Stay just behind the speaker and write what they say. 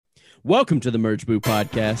Welcome to the Merge Boo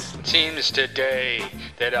Podcast. Seems today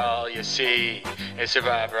that all you see is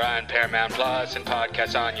Survivor on Paramount Plus and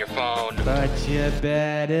podcasts on your phone. But you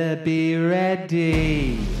better be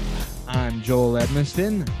ready. I'm Joel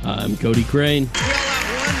Edmiston. I'm Cody Crane. We all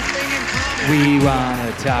have one thing in common. We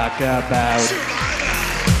want to talk about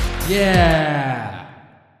Survivor. Yeah.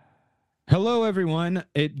 Hello, everyone.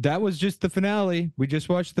 That was just the finale. We just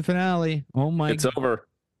watched the finale. Oh my! It's over.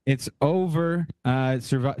 It's over.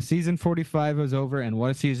 Season 45 was over, and what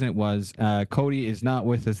a season it was. Cody is not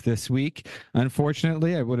with us this week.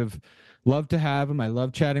 Unfortunately, I would have loved to have him. I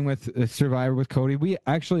love chatting with Survivor with Cody. We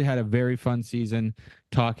actually had a very fun season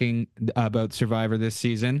talking about Survivor this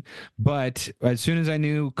season. But as soon as I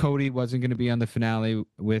knew Cody wasn't going to be on the finale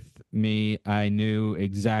with me, I knew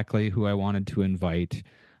exactly who I wanted to invite.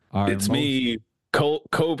 It's me,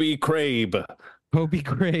 Kobe Crabe. Kobe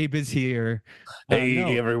Crabe is here.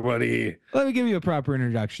 Hey, everybody. Let me give you a proper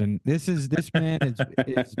introduction. This man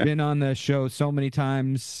has been on the show so many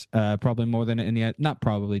times, probably more than any, not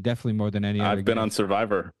probably, definitely more than any other. I've been on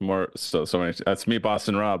Survivor so many. That's me,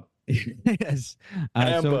 Boston Rob. Yes.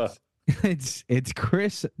 So it's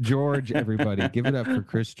Chris George, everybody. Give it up for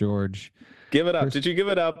Chris George. Give it up. Did you give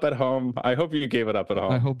it up at home? I hope you gave it up at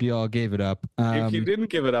home. I hope you all gave it up. If you didn't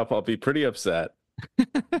give it up, I'll be pretty upset.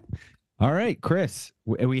 All right, Chris,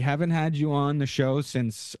 we haven't had you on the show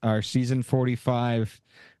since our season 45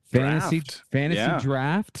 fantasy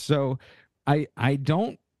draft. So I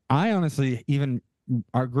honestly, even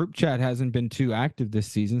our group chat hasn't been too active this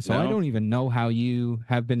season. So I don't even know how you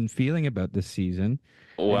have been feeling about this season.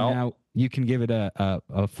 Well, and now you can give it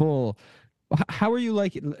a full, how are you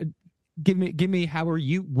liking? Give me, were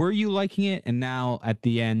you liking it? And now at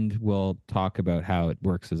the end, we'll talk about how it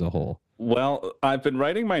works as a whole. Well, I've been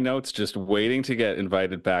writing my notes, just waiting to get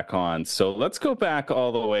invited back on. So let's go back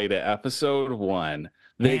all the way to episode 1.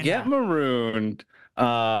 They get marooned.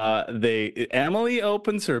 Emily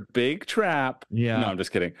opens her big trap. Yeah. No, I'm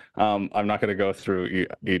just kidding. I'm not going to go through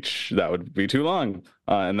each. That would be too long.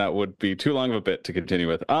 And that would be too long of a bit to continue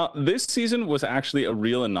with. This season was actually a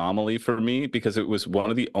real anomaly for me because it was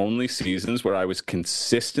one of the only seasons where I was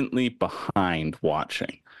consistently behind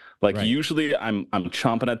watching. Like right. Usually I'm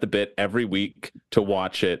chomping at the bit every week to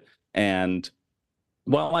watch it. And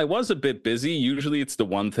while I was a bit busy, usually it's the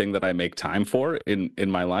one thing that I make time for in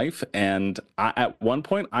my life. And at one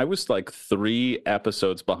point, I was like 3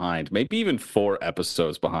 episodes behind, maybe even 4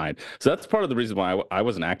 episodes behind. So that's part of the reason why I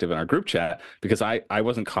wasn't active in our group chat, because I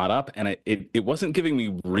wasn't caught up, and it wasn't giving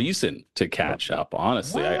me reason to catch up,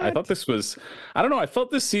 honestly. I thought this was, I don't know, I felt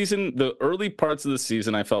this season, the early parts of the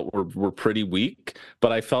season, I felt were pretty weak,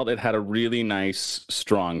 but I felt it had a really nice,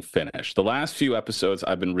 strong finish. The last few episodes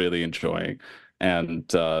I've been really enjoying.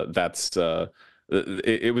 And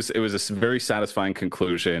it was a very satisfying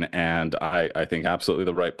conclusion, and I think absolutely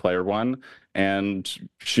the right player won, and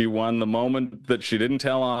she won the moment that she didn't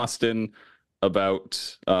tell Austin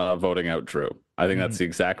about voting out Drew. I think that's the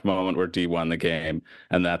exact moment where Dee won the game,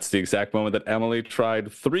 and that's the exact moment that Emily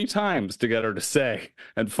tried 3 times to get her to say,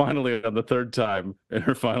 and finally on the 3rd time in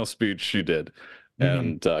her final speech she did,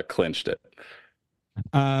 and clinched it.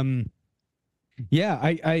 Yeah,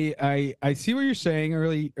 I see what you're saying.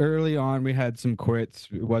 Early on, we had some quits.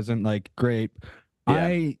 It wasn't like great.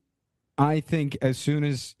 Yeah. I think as soon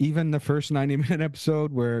as even the first 90-minute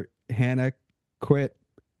episode where Hannah quit,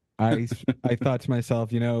 I thought to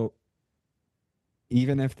myself,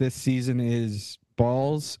 even if this season is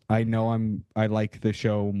balls, I know I like the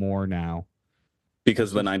show more now because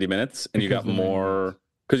of the 90 minutes, and you got more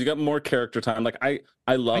because you got more character time. Like I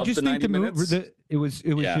love the 90 minutes. It was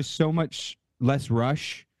just so much less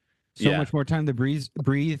rush, much more time to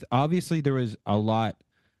breathe. Obviously, there was a lot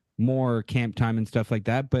more camp time and stuff like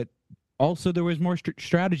that, but also there was more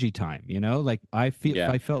strategy time. Like I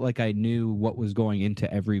felt like I knew what was going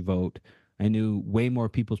into every vote. I knew way more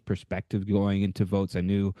people's perspective going into votes. I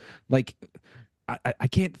knew, like, I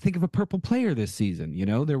can't think of a purple player this season.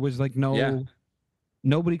 There was like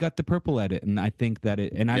nobody got the purple edit, and I think that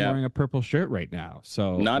I'm wearing a purple shirt right now.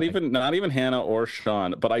 So not even Hannah or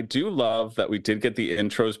Sean, but I do love that we did get the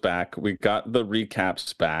intros back. We got the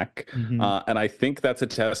recaps back, and I think that's a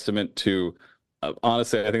testament to.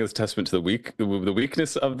 Honestly, I think it's a testament to the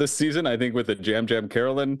weakness of this season. I think with the Jam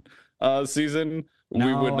Carolyn season,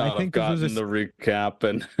 we would not have gotten the recap.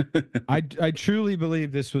 And I truly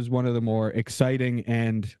believe this was one of the more exciting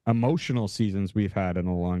and emotional seasons we've had in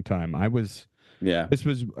a long time. This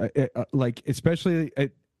was like, especially,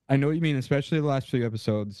 I know what you mean, especially the last few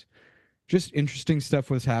episodes. Just interesting stuff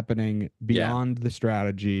was happening beyond the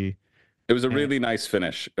strategy. It was a really nice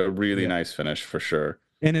finish, nice finish for sure.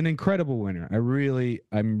 And an incredible winner. I'm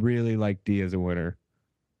really like Dee as a winner.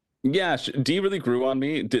 Yeah, Dee really grew on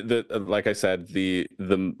me. Like I said, the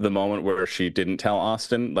moment where she didn't tell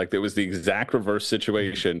Austin, like it was the exact reverse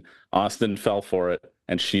situation. Austin fell for it,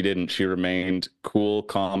 and she didn't. She remained cool,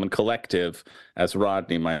 calm, and collective, as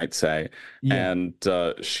Rodney might say. Yeah. And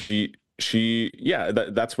that's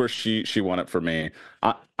where she won it for me.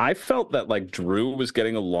 I felt that like Drew was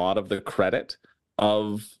getting a lot of the credit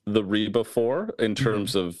of the Reba 4 in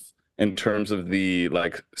terms of the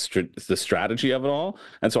like the strategy of it all,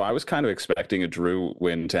 and so I was kind of expecting a Drew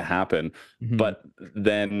win to happen, but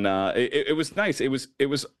then it was nice. It was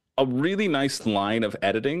a really nice line of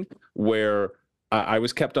editing where I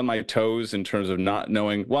was kept on my toes in terms of not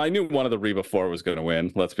knowing. Well, I knew one of the Reba 4 was going to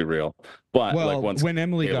win. Let's be real, but like once when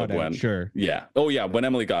Emily got out, sure, yeah, oh yeah, when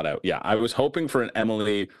Emily got out, yeah, I was hoping for an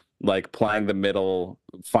Emily like playing the middle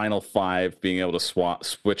final 5, being able to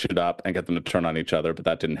switch it up and get them to turn on each other, but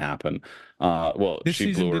that didn't happen. This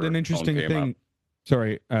season did an interesting thing.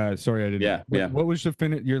 Sorry, I didn't. Yeah. What was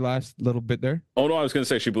the your last little bit there? Oh no, I was going to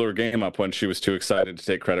say she blew her game up when she was too excited to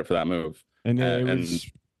take credit for that move. And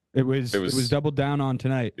it was doubled down on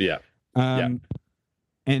tonight. Yeah.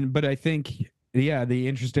 But I think the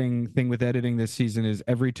interesting thing with editing this season is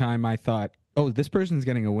every time I thought, oh, this person's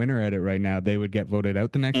getting a winner edit right now, they would get voted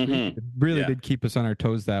out the next week. It really did keep us on our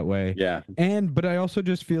toes that way. Yeah. But I also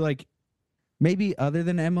just feel like maybe other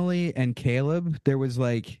than Emily and Caleb, there was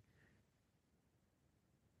like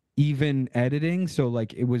even editing. So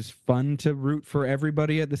like it was fun to root for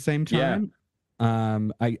everybody at the same time. Yeah.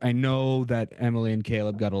 I know that Emily and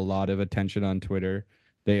Caleb got a lot of attention on Twitter.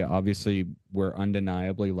 They obviously were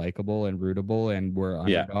undeniably likable and rootable and were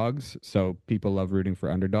underdogs. So people love rooting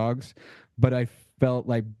for underdogs. But I felt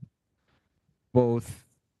like both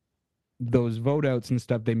those vote outs and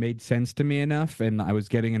stuff, they made sense to me enough, and I was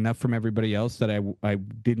getting enough from everybody else that I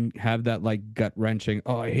didn't have that like gut wrenching,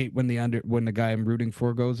 oh, I hate when the guy I'm rooting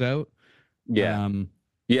for goes out. Yeah.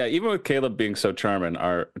 Even with Caleb being so charming,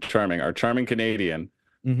 our charming Canadian,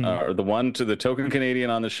 or the token Canadian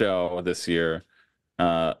on the show this year,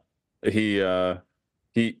 he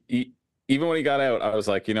even when he got out, I was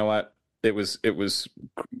like, you know what? It was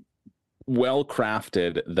well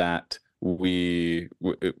crafted that we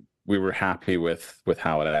were happy with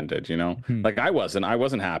how it ended, you know. Like I wasn't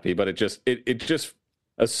happy, but it just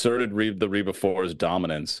asserted the Reba 4's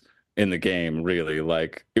dominance in the game. Really,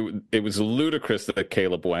 like it was ludicrous that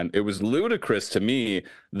Caleb went. It was ludicrous to me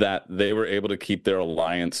that they were able to keep their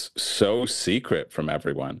alliance so secret from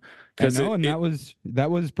everyone. That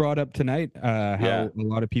was brought up tonight. How a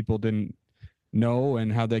lot of people didn't know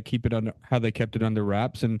and how they kept it under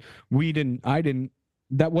wraps, and I didn't.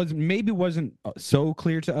 That wasn't so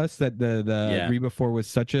clear to us that the Reba 4 was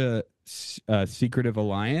such a secretive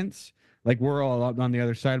alliance. Like we're all up on the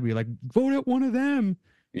other side. We like vote out one of them.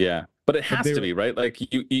 Yeah, but it has to be, right? Like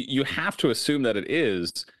you have to assume that it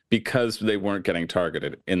is because they weren't getting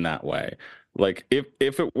targeted in that way. Like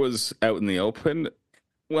if it was out in the open,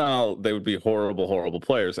 well, they would be horrible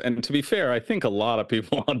players. And to be fair, I think a lot of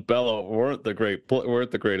people on Belo weren't the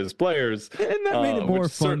greatest players, and that made it more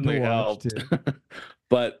fun to watch.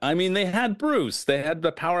 But I mean, they had Bruce. They had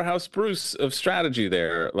the powerhouse Bruce of strategy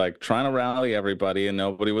there, like trying to rally everybody, and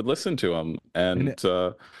nobody would listen to him. And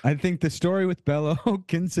I think the story with Belo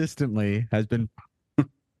consistently has been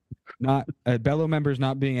not Belo members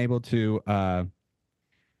not being able to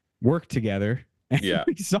work together. Yeah,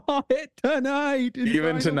 we saw it tonight.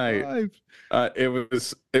 Even tonight, it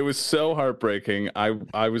was so heartbreaking.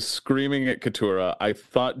 I was screaming at Katurah. I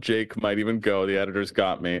thought Jake might even go. The editors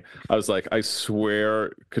got me. I was like, I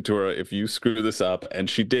swear, Katurah, if you screw this up, and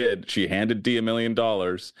she did. She handed Dee $1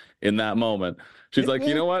 million in that moment. She's like,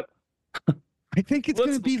 you know what? I think it's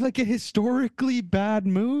going to be like a historically bad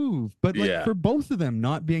move, but like for both of them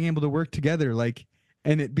not being able to work together, like.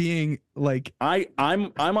 And it being like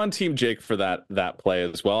I'm on Team Jake for that play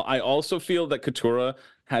as well. I also feel that Katurah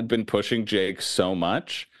had been pushing Jake so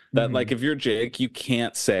much that like if you're Jake, you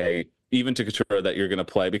can't say even to Katurah that you're going to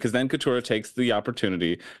play, because then Katurah takes the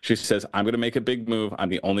opportunity. She says, I'm going to make a big move. I'm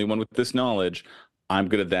the only one with this knowledge. I'm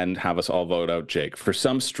going to then have us all vote out Jake. For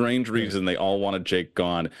some strange reason, they all wanted Jake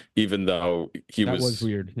gone, even though that was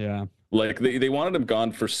weird. Yeah. Like they wanted him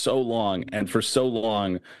gone for so long, and for so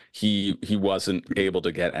long he wasn't able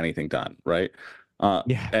to get anything done, right?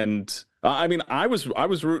 And I mean, I was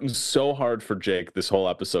rooting so hard for Jake this whole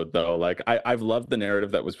episode, though. Like I've loved the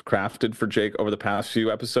narrative that was crafted for Jake over the past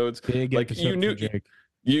few episodes. You knew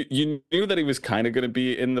that he was kind of going to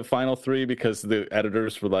be in the final 3 because the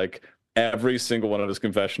editors were like, every single one of his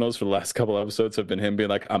confessionals for the last couple episodes have been him being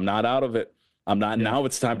like, I'm not out of it. I'm not. Now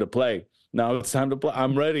it's time to play. Now it's time to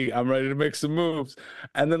I'm ready to make some moves.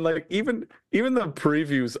 And then like even the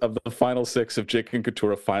previews of the final 6 of Jake and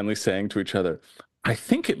Couture finally saying to each other, I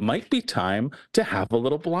think it might be time to have a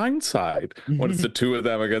little blindside when it's the 2 of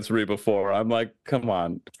them against Reba 4. I'm like, come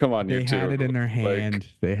on, They had it in their hand.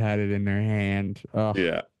 They had it in their hand. Oh,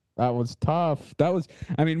 yeah. That was tough. That was.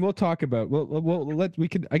 I mean, we'll talk about.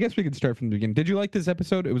 I guess we could start from the beginning. Did you like this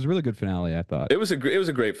episode? It was a really good finale, I thought. It was a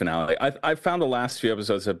great finale. I found the last few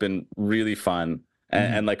episodes have been really fun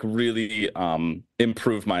and like really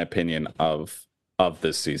improved my opinion of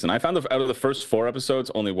this season. I found out of the first 4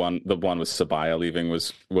 episodes, only the one with Sabaya leaving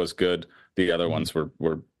was good. The other ones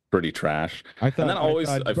were pretty trash. I thought. And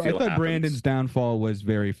then I thought Brandon's downfall was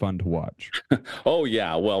very fun to watch. Oh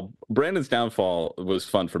yeah, well, Brandon's downfall was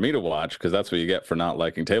fun for me to watch because that's what you get for not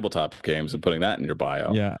liking tabletop games and putting that in your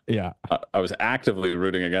bio. Yeah. I was actively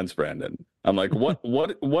rooting against Brandon. I'm like, what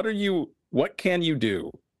can you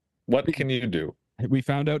do? What can you do? We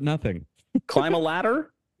found out nothing. Climb a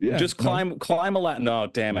ladder? Yeah, just climb a ladder. No,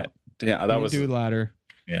 damn it. Yeah, that was do ladder.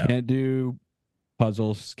 Yeah. Can't do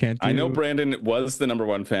puzzles. Can't do... I know Brandon was the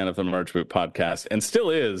 #1 fan of the Merge Boot podcast and still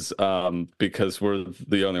is, because we're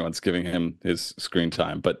the only ones giving him his screen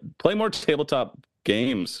time. But play more tabletop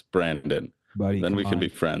games, Brandon. Buddy, then we can be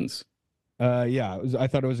friends. Yeah, I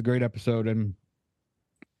thought it was a great episode, and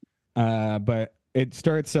but it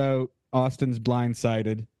starts out Austin's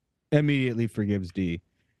blindsided, immediately forgives D,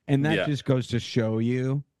 and that just goes to show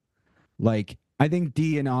you, like, I think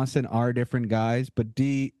D and Austin are different guys, but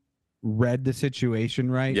D read the situation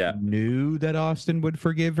right, knew that Austin would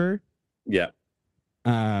forgive her. Yeah.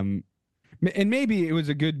 And maybe it was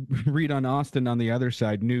a good read on Austin on the other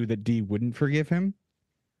side, knew that D wouldn't forgive him.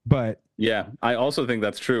 But yeah, I also think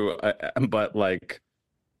that's true. But like,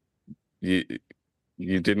 you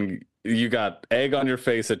got egg on your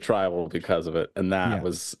face at Tribal because of it, and that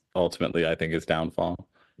was ultimately, I think, his downfall.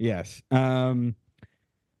 Yes.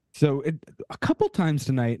 So a couple times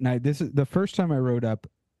tonight, and this is the first time I wrote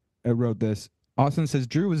this. Austin says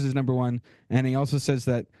Drew was his #1, and he also says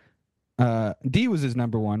that D was his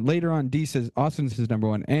 #1. Later on, D says Austin's his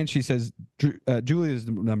 #1, and she says Julia's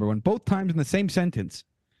 #1. Both times in the same sentence.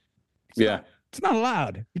 It's not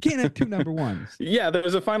allowed. You can't have 2 #1s. Yeah,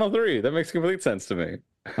 there's a final 3. That makes complete sense to me.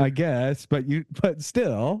 I guess, but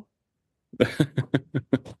still,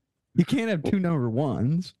 you can't have 2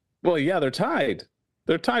 #1s. Well, yeah, they're tied.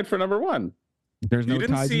 They're tied for #1. There's no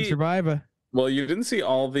ties in Survivor. Well, you didn't see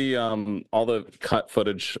all the cut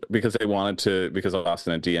footage because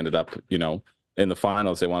Austin and D ended up, in the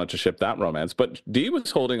finals. They wanted to ship that romance, but D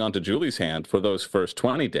was holding on to Julie's hand for those first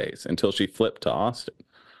 20 days until she flipped to Austin.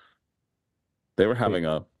 They were having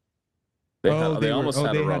they almost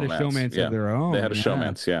had a showmance of their own. They had a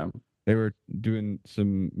showmance, yeah. They were doing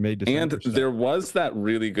some made to and stuff. There was that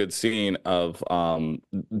really good scene of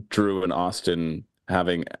Drew and Austin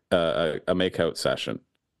having a makeout session.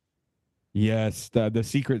 Yes, the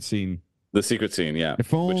secret scene. The secret scene, yeah.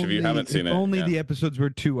 Which, if you haven't seen it, only the episodes were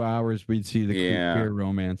 2 hours, we'd see the queer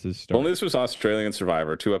romances start. Only this was Australian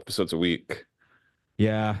Survivor, 2 episodes a week.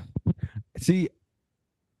 Yeah. See,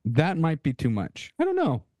 that might be too much. I don't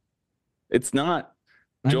know. It's not.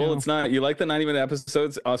 Joel, it's not. You like the 90-minute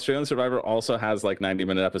episodes? Australian Survivor also has like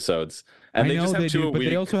 90-minute episodes. And they just have 2 a week. But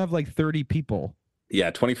they also have like 30 people. Yeah,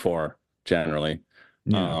 24 generally.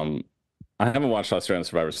 Yeah. I haven't watched Australian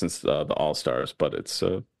Survivor since the All-Stars, but it's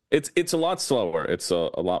a lot slower. It's a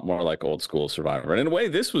lot more like old school Survivor. And in a way,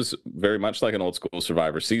 this was very much like an old school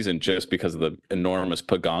Survivor season just because of the enormous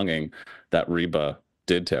pagonging that Reba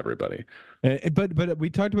did to everybody. But we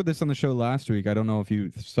talked about this on the show last week. I don't know if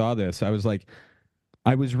you saw this. I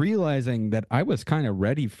was realizing that I was kind of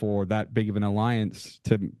ready for that big of an alliance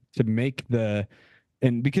to make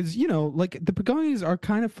and because, like the Pagongis are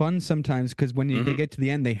kind of fun sometimes because when they get to the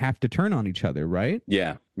end, they have to turn on each other, right?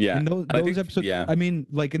 Yeah, yeah. And those episodes, I mean,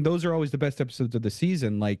 like, and those are always the best episodes of the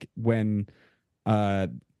season. Like when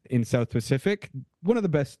in South Pacific, one of the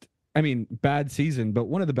best, I mean, bad season, but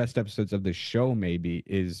one of the best episodes of the show maybe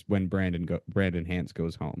is when Brandon Hance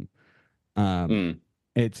goes home.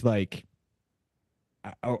 It's like,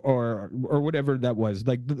 or whatever that was,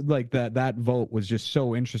 like that vote was just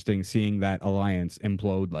so interesting, seeing that alliance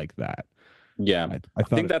implode like that. Yeah, I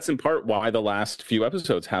think that's in part why the last few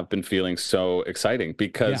episodes have been feeling so exciting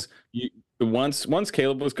because once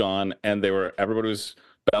Caleb was gone and everybody was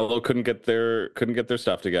Bello couldn't get their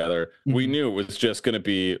stuff together. We knew it was just going to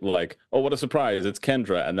be like, oh, what a surprise! It's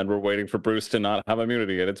Kendra, and then we're waiting for Bruce to not have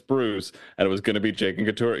immunity, and it's Bruce, and it was going to be Jake and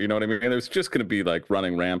Couture. You know what I mean? And it was just going to be like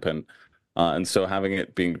running rampant. And so having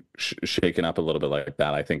it being shaken up a little bit like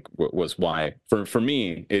that, I think was why for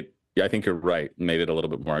me it Yeah, I think you're right. Made it a little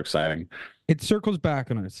bit more exciting. It circles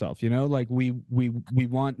back on itself, like we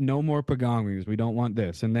want no more Pagongwings. We don't want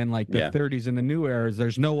this. And then like the 30s and the new eras,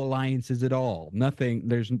 there's no alliances at all. Nothing.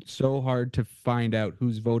 There's so hard to find out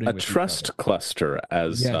who's voting. A with trust cluster,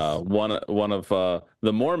 as one of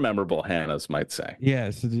the more memorable Hannahs might say.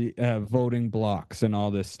 Yes, the voting blocks and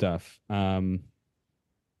all this stuff.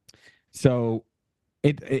 So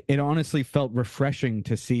it honestly felt refreshing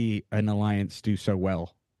to see an alliance do so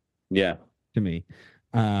well. Yeah, to me.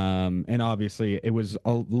 And obviously it was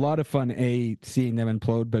a lot of fun, A, seeing them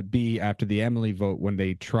implode, but B, after the Emily vote, when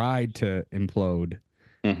they tried to implode,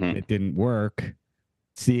 it didn't work.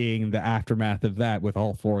 Seeing the aftermath of that with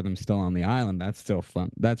all four of them still on the island, that's still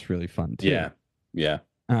fun. That's really fun too. Yeah.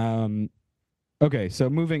 Okay, so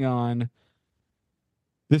moving on.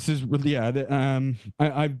 This is really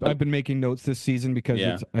I've been making notes this season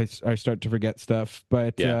because I start to forget stuff,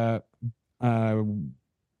 but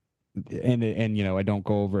and I don't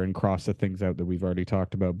go over and cross the things out that we've already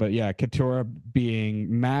talked about. But yeah, Katurah being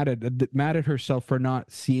mad at herself for not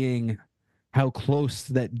seeing how close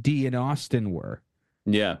that Dee and Austin were.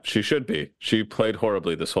 Yeah, she should be. She played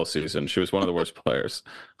horribly this whole season. She was one of the worst players.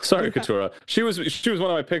 Sorry, Katurah. She was one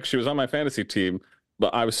of my picks. She was on my fantasy team,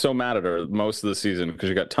 but I was so mad at her most of the season because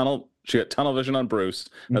she got tunnel vision on Bruce.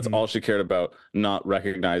 That's all she cared about, not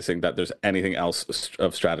recognizing that there's anything else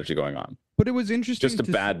of strategy going on. But it was interesting. Just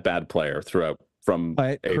a bad player throughout from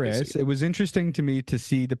Chris. It was interesting to me to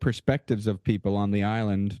see the perspectives of people on the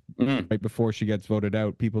island right before she gets voted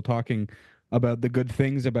out. People talking about the good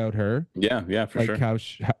things about her. Yeah, for sure.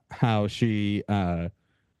 Like how she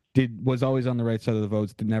was always on the right side of the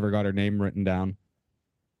votes, never got her name written down.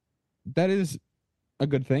 That is a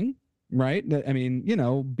good thing, right? I mean,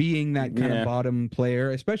 being that kind of bottom player,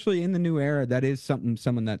 especially in the new era, that is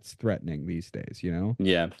someone that's threatening these days,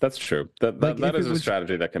 Yeah, that's true. That is a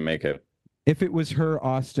strategy that can make it. If it was her,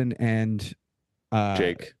 Austin, and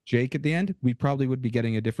Jake at the end, we probably would be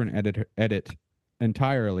getting a different edit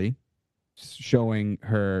entirely, showing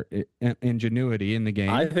her ingenuity in the game.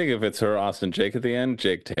 I think if it's her, Austin, Jake at the end,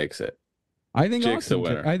 Jake takes it. I think Jake's the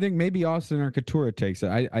winner. I think maybe Austin or Katurah takes it.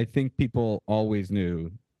 I think people always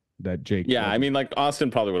knew that Jake. Yeah, I mean, like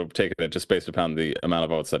Austin probably would have taken it just based upon the amount of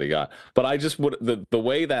votes that he got. But I just would the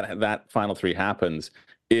way that final three happens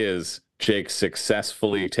is Jake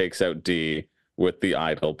successfully takes out Dee with the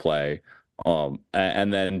idol play,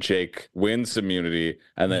 and then Jake wins immunity,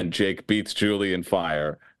 and then Jake beats Julie in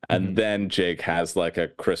fire, and then Jake has like a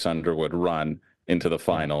Chris Underwood run into the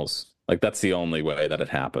finals. Like that's the only way that it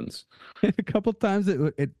happens. A couple times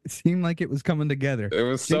it seemed like it was coming together. It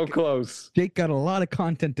was so close. Jake got a lot of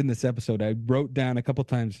content in this episode. I wrote down a couple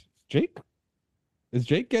times. Is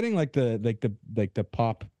Jake getting like the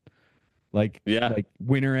pop, like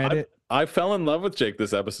winner edit? I fell in love with Jake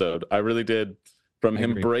this episode. I really did. From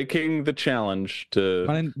him breaking the challenge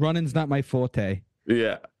to running's not my forte.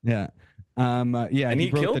 Yeah. And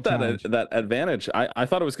he killed that advantage. I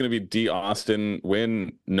thought it was going to be Dee Austin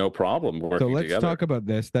win, no problem. So let's talk about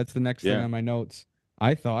this. That's the next thing on my notes.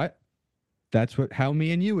 I thought that's how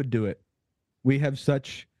me and you would do it. We have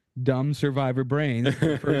such dumb survivor brains.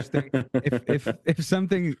 First thing,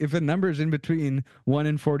 if a number's in between 1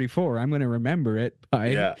 and 44, I'm going to remember it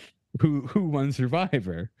by who won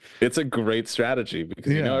Survivor. It's a great strategy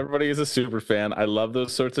because everybody is a super fan. I love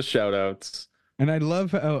those sorts of shout outs. And I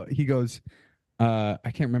love how he goes, I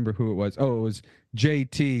can't remember who it was. Oh, it was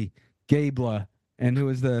JT, Gabla, and who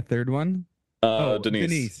was the third one?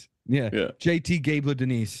 Denise. Yeah. JT, Gabla,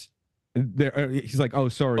 Denise. He's like, oh,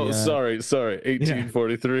 sorry. Oh, sorry.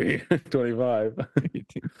 1843, 25.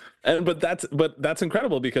 But that's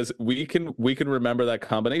incredible because we can remember that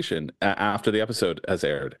combination after the episode has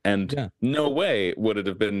aired, and no way would it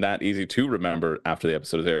have been that easy to remember after the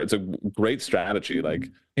episode has aired. It's a great strategy. Like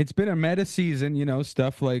it's been a meta season,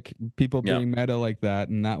 stuff like people being meta like that,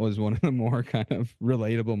 and that was one of the more kind of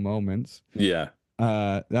relatable moments. Yeah,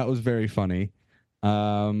 that was very funny.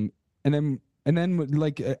 And then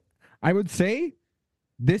like. I would say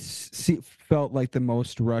this felt like the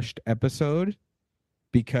most rushed episode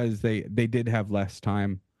because they did have less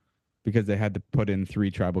time because they had to put in 3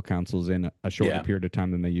 tribal councils in a shorter period of time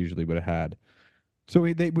than they usually would have had. So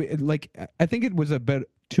I think it was about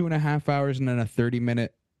 2.5 hours and then a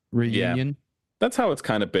 30-minute reunion. Yeah. That's how it's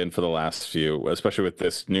kind of been for the last few, especially with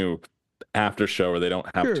this new after show where they don't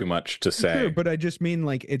have too much to say. Sure, but I just mean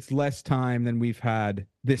like it's less time than we've had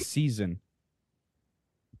this season.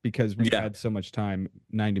 Because we had so much time,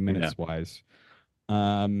 90 minutes wise.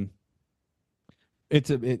 It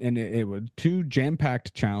was 2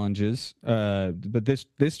 jam-packed challenges. But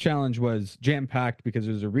this challenge was jam-packed because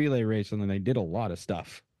it was a relay race and then they did a lot of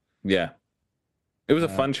stuff. Yeah. It was a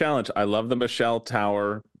fun challenge. I love the Michelle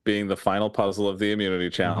Tower being the final puzzle of the immunity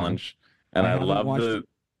challenge. And I love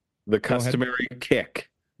the customary kick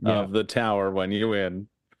of the tower when you win.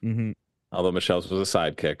 Mm-hmm. Although Michelle's was a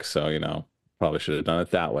sidekick, so, you know, probably should have done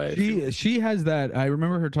it that way. She has that. I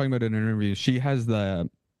remember her talking about it in an interview. She has the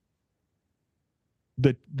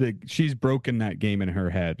she's broken that game in her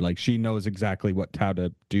head. Like, she knows exactly how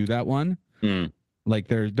to do that one. Like,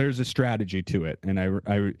 there's a strategy to it.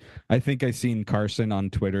 And I think I seen Carson on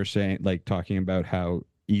Twitter talking about how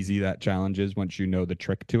easy that challenge is once you know the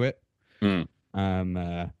trick to it.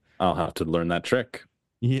 I'll have to learn that trick.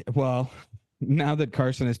 Yeah, well, now that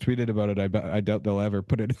Carson has tweeted about it, I doubt they'll ever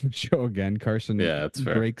put it in the show again. Carson, that's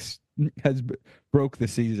fair. broke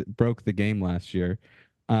the game last year.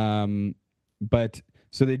 But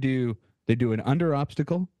so they do an under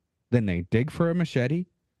obstacle, then they dig for a machete,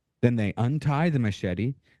 then they untie the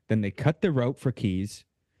machete, then they cut the rope for keys.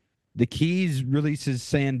 The keys releases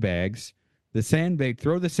sandbags.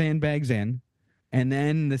 Throw the sandbags in. And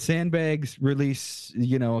then the sandbags release,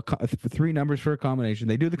 3 numbers for a combination.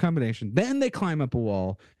 They do the combination. Then they climb up a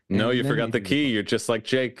wall. No, you forgot the key. You're just like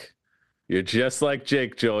Jake. You're just like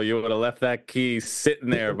Jake, Joel. You would have left that key sitting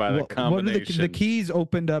there by the combination. The keys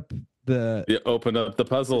opened up the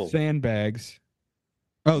puzzle. Sandbags.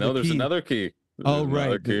 Oh, no, there's another key.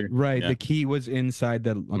 Right. Yeah. The key was inside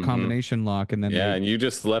the combination lock. And then and you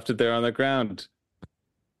just left it there on the ground.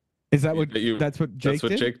 Is that that's what Jake did? That's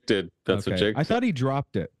what Jake did. That's what Jake did. I thought he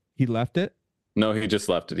dropped it. He left it? No, he just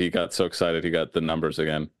left it. He got so excited he got the numbers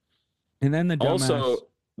again. And then the dumbass... Also,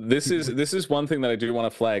 this is one thing that I do want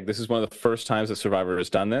to flag. This is one of the first times that Survivor has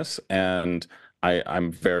done this, and I'm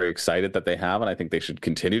very excited that they have, and I think they should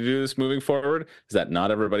continue to do this moving forward, is that not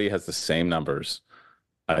everybody has the same numbers.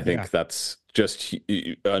 I think that's just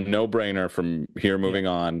a no-brainer from here moving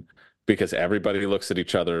on, because everybody looks at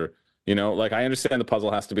each other. You know, like, I understand the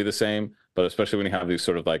puzzle has to be the same, but especially when you have these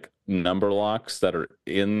sort of like number locks that are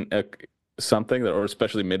in something or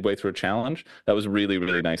especially midway through a challenge, that was really,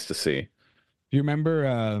 really nice to see. Do you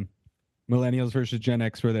remember Millennials versus Gen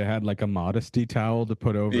X where they had like a modesty towel to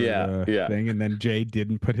put over the thing, and then Jay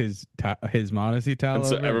didn't put his modesty towel and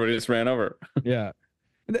so over? Everybody just ran over. Yeah.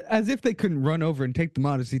 As if they couldn't run over and take the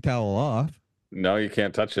modesty towel off. No, you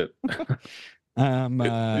can't touch it.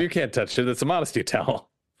 You can't touch it. It's a modesty towel.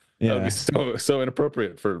 Yeah. That would be so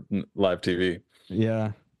inappropriate for live TV.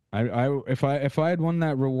 Yeah. If I had won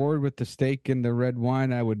that reward with the steak and the red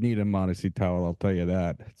wine, I would need a modesty towel, I'll tell you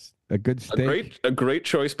that. It's a good steak. A great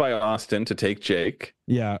choice by Austin to take Jake.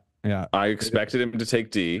 Yeah. I expected him to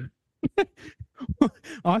take D.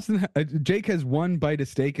 Austin, Jake has one bite of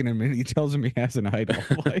steak in him, and he tells him he has an idol.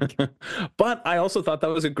 But I also thought that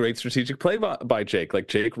was a great strategic play by Jake. Like,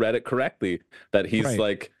 Jake read it correctly, that he's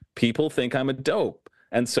like, people think I'm a dope.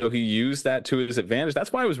 And so he used that to his advantage.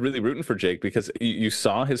 That's why I was really rooting for Jake, because you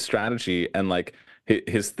saw his strategy and like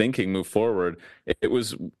his thinking move forward. It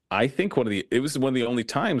was, I think, one of the only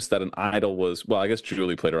times that an idol was, well, I guess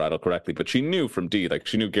Julie played her idol correctly, but she knew from D, like,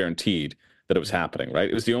 she knew guaranteed that it was happening, right?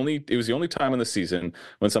 It was the only time in the season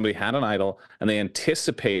when somebody had an idol and they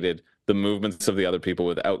anticipated the movements of the other people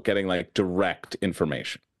without getting like direct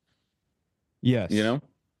information. Yes. You know?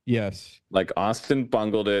 Yes. Like, Austin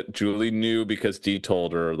bungled it. Julie knew because D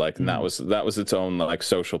told her, like, and that was its own like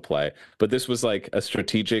social play. But this was like a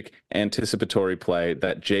strategic anticipatory play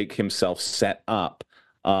that Jake himself set up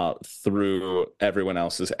through everyone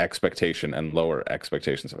else's expectation and lower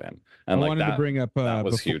expectations of him. And I wanted to bring up that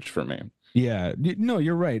was huge for me. Yeah, no,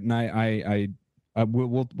 you're right, and I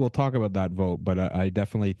we'll talk about that vote, but I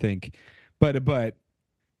definitely think, but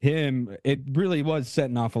him, it really was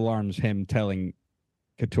setting off alarms. Him telling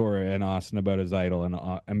Katurah and Austin about his idol,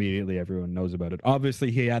 and immediately everyone knows about it.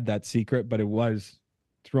 Obviously, he had that secret, but it was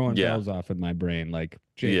throwing bells off in my brain. Like,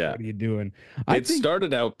 Jake, what are you doing? It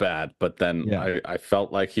started out bad, but then I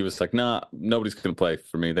felt like he was like, nah, nobody's gonna play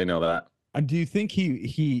for me. They know that. Do you think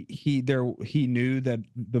he knew that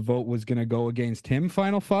the vote was going to go against him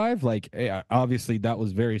Final Five? Like, obviously that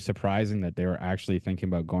was very surprising that they were actually thinking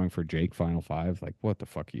about going for Jake Final Five. Like, what the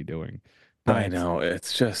fuck are you doing? But I know,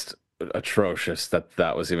 it's just atrocious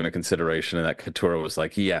that was even a consideration, and that Katurah was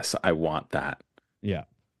like, yes, I want that. Yeah.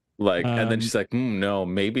 Like, and then she's like, no,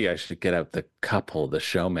 maybe I should get out the couple, the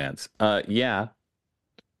showmans. Yeah.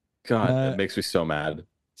 God, it makes me so mad.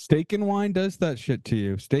 Steak and Wine does that shit to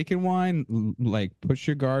you. Steak and Wine, like, push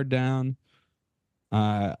your guard down.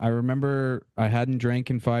 I remember I hadn't drank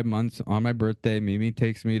in 5 months. On my birthday, Mimi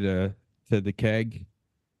takes me to the keg,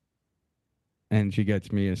 and she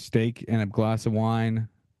gets me a steak and a glass of wine,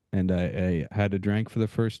 and I had a drink for the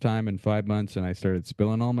first time in 5 months, and I started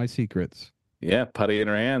spilling all my secrets. Yeah, putty in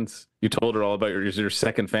her hands. You told her all about your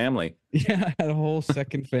second family. Yeah, I had a whole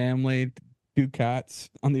second family, 2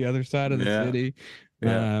 cats on the other side of the city.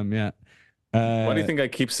 Yeah. Yeah. Why do you think I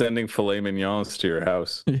keep sending filet mignons to your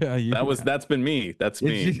house? Yeah, That's been me. That's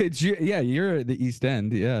me. You're at the East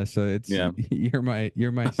End. Yeah, so you're my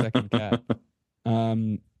second cat.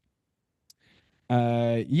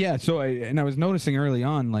 Yeah. So I was noticing early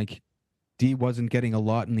on, like, Dee wasn't getting a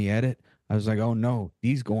lot in the edit. I was like, oh no,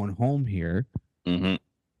 Dee's going home here. Mm-hmm.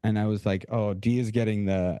 And I was like, oh, Dee is getting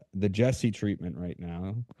the Jesse treatment right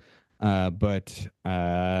now. But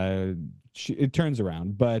it turns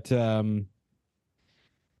around. But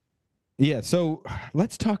yeah, so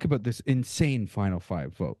let's talk about this insane Final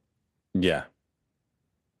Five vote. Yeah.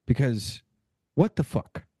 Because what the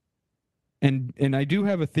fuck? And I do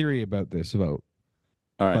have a theory about this vote.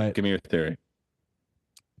 All right, give me your theory.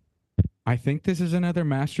 I think this is another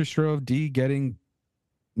masterstroke of Dee getting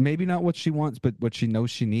maybe not what she wants, but what she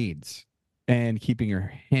knows she needs, and keeping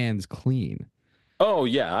her hands clean. Oh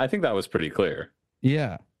yeah, I think that was pretty clear.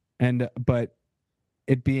 Yeah, but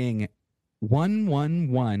it being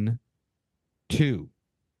 1-1-1-2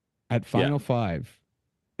 at Final Five,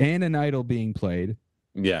 and an idol being played.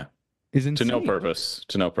 Yeah, is insane. To no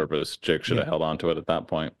purpose. Jake should have held on to it at that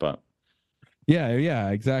point, but.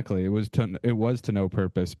 Yeah, exactly. It was to no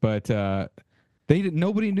purpose, but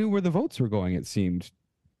nobody knew where the votes were going. It seemed.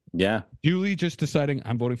 Yeah, Julie just deciding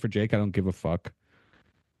I'm voting for Jake. I don't give a fuck.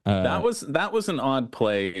 That was an odd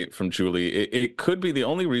play from Julie. It could be the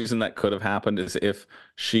only reason that could have happened is if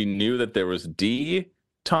she knew that there was Dee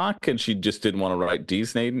talk and she just didn't want to write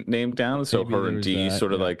Dee's name down, so maybe her and Dee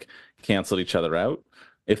sort of like canceled each other out.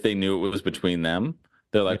 If they knew it was between them,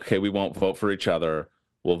 they're like, okay, we won't vote for each other.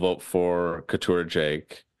 We'll vote for Couture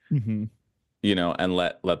Jake, and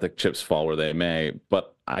let the chips fall where they may.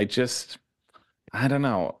 But I don't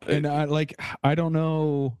know. And I don't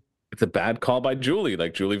know. It's a bad call by Julie.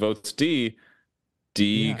 Like, Julie votes Dee.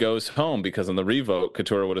 Dee goes home because on the revote,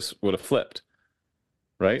 Couture would have flipped.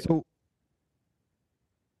 Right? So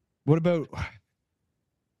what about,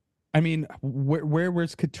 I mean, where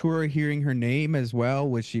was Couture hearing her name as well?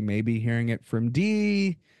 Was she maybe hearing it from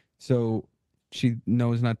Dee? So she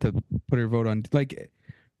knows not to put her vote on, but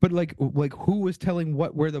who was telling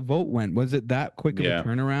where the vote went? Was it that quick of a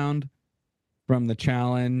turnaround from the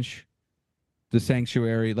challenge, the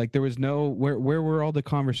sanctuary? Like, there was no, where were all the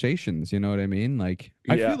conversations? You know what I mean? Like,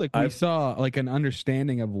 I feel like we saw like an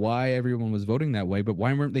understanding of why everyone was voting that way, but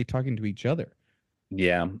why weren't they talking to each other?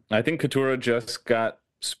 Yeah, I think Couture just got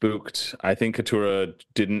spooked. I think Couture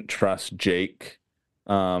didn't trust Jake.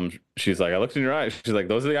 She's like, I looked in your eyes. She's like,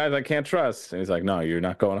 those are the eyes I can't trust. And he's like, no, you're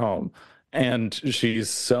not going home. And she's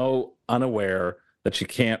so unaware that she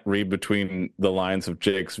can't read between the lines of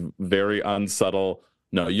Jake's very unsubtle,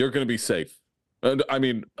 no, you're going to be safe. I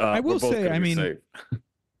mean, I will say,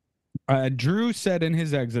 Drew said in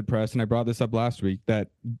his exit press, and I brought this up last week, that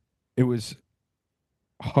it was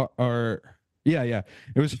it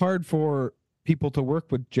was hard for people to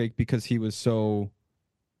work with Jake because he was so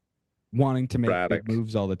wanting to make big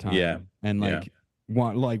moves all the time, and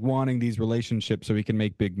wanting these relationships so he can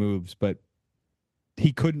make big moves, but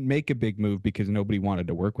he couldn't make a big move because nobody wanted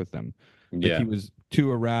to work with him. He was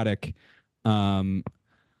too erratic to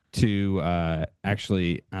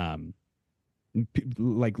actually have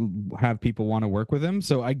people want to work with him.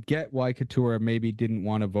 So I get why Couture maybe didn't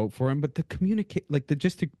want to vote for him, but the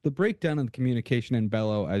the breakdown of the communication in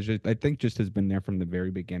Bello, I think just has been there from the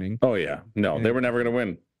very beginning. Oh yeah, no, they were never going to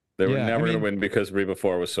win. They were never going to win because Reba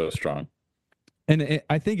 4 was so strong. And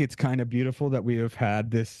I think it's kind of beautiful that we have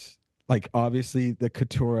had this, like, obviously the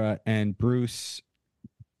Couture and Bruce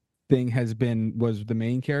thing was the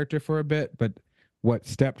main character for a bit, but what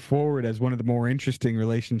stepped forward as one of the more interesting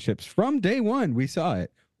relationships from day one, we saw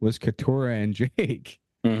it, was Couture and Jake.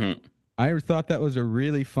 Mm-hmm. I thought that was a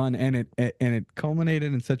really fun, and it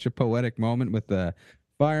culminated in such a poetic moment with the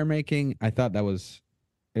fire making. I thought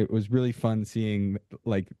it was really fun seeing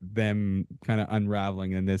like them kind of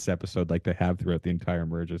unraveling in this episode, like they have throughout the entire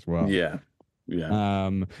merge as well. Yeah.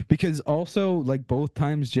 Because also, like, both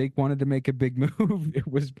times Jake wanted to make a big move, it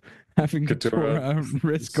was having Couture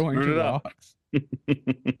risk going to rocks.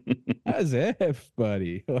 As if,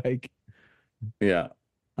 buddy. Like, yeah.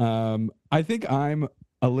 I think I'm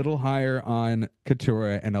a little higher on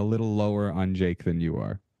Couture and a little lower on Jake than you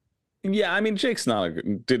are. Yeah, I mean, Jake's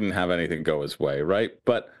didn't have anything go his way, right?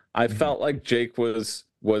 But I felt like Jake was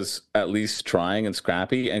at least trying and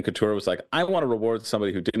scrappy, and Couture was like, I want to reward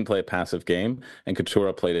somebody who didn't play a passive game, and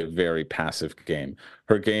Couture played a very passive game.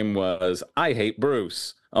 Her game was, I hate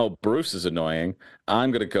Bruce. oh, Bruce is annoying.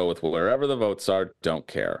 I'm going to go with wherever the votes are. Don't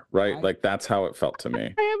care. Right. Like that's how it felt to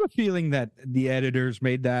me. I have a feeling that the editors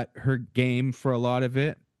made that her game for a lot of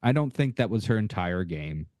it. I don't think that was her entire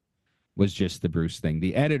game, was just the Bruce thing.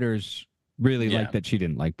 The editors really liked that she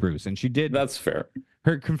didn't like Bruce, and she did. That's fair.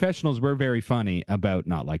 Her confessionals were very funny about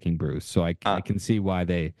not liking Bruce, so I can see why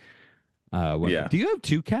they went. Do you have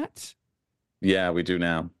 2 cats? Yeah, we do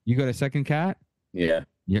now. You got a second cat? Yeah.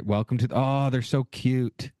 You're welcome to. Oh, they're so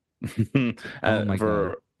cute. Oh my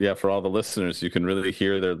God. Yeah, for all the listeners, you can really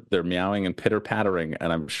hear their meowing and pitter pattering,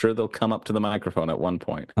 and I'm sure they'll come up to the microphone at one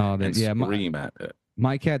point and scream at it.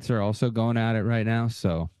 My cats are also going at it right now,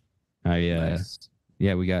 so nice.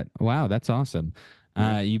 Yeah, we got. Wow, that's awesome.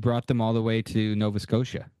 You brought them all the way to Nova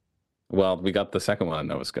Scotia. Well, we got the second one in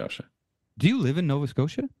Nova Scotia. Do you live in Nova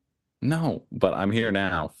Scotia? No, but I'm here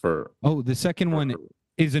now for. Oh, the second one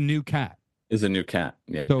is a new cat. Is a new cat.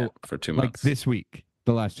 Yeah, so, for 2 months. Like this week,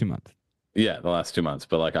 the last 2 months. Yeah, the last 2 months.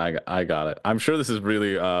 But like I got it. I'm sure this is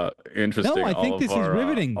really interesting. No, I think this is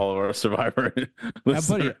riveting. All of our Survivor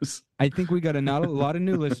listeners. I think we got a lot of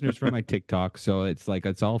new listeners from my TikTok, so it's like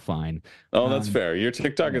it's all fine. Oh, that's fair. Your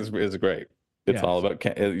TikTok is great. It's all about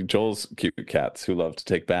Joel's cute cats who love to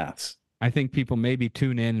take baths. I think people maybe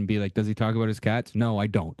tune in and be like, "Does he talk about his cats?" No, I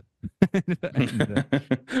don't.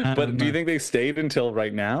 But do you think they stayed until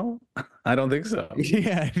right now? I don't think so.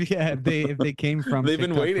 Yeah. If they came from, they've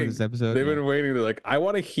TikTok been waiting. for this episode. They've been waiting. They're like, I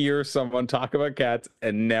want to hear someone talk about cats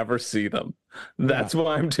and never see them. That's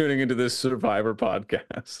why I'm tuning into this Survivor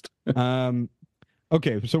podcast.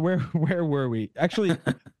 Okay, so where were we? Actually,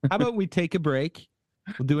 how about we take a break?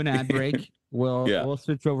 We'll do an ad break. We'll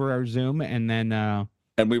switch over our Zoom and then.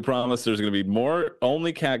 And we promise there's going to be more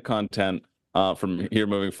only cat content from here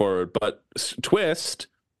moving forward. But twist,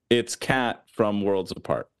 it's Cat from Worlds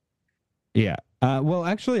Apart. Yeah. Well,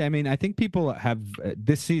 actually, I mean, I think people have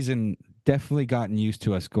this season definitely gotten used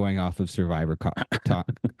to us going off of Survivor talk,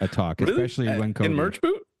 Really? especially when COVID. In Merch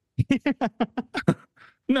Boot?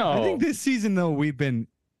 No. I think this season, though, we've been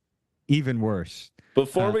even worse.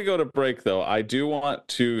 Before we go to break, though, I do want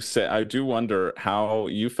to say, I do wonder how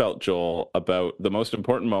you felt, Joel, about the most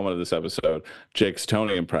important moment of this episode, Jake's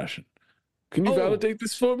Tony impression. Can you validate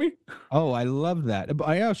this for me? Oh, I love that. But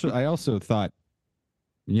I also thought,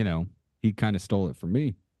 he kind of stole it from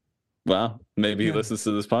me. Well, maybe he listens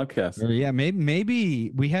to this podcast. Or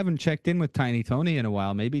maybe we haven't checked in with Tiny Tony in a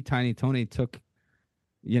while. Maybe Tiny Tony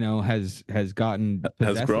has grown.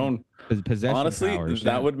 Possession Honestly, powers,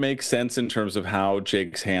 that would make sense in terms of how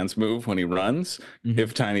Jake's hands move when he runs. Mm-hmm.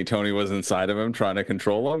 If Tiny Tony was inside of him trying to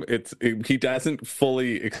control him, he doesn't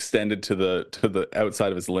fully extended to the outside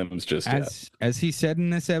of his limbs just yet. As he said in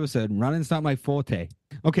this episode, running's not my forte.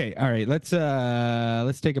 Okay, all right, let's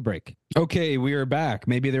take a break. Okay, we are back.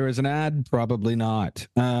 Maybe there was an ad, probably not.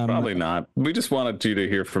 Probably not. We just wanted you to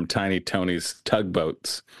hear from Tiny Tony's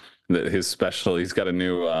tugboats. That he's got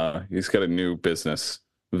a new business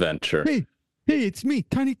venture. Hey, it's me,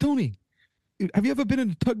 Tiny Tony. Have you ever been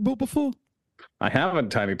in a tugboat before? I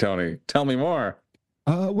haven't, Tiny Tony. Tell me more.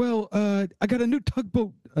 I got a new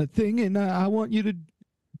tugboat thing, and I want you to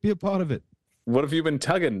be a part of it. What have you been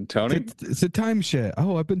tugging, Tony? It's a timeshare.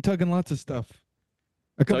 Oh, I've been tugging lots of stuff.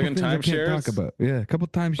 A couple tugging things I can't talk about. Yeah, a couple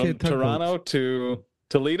timeshare tugboats. Toronto to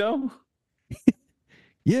Toledo?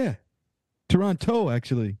 Yeah. Toronto,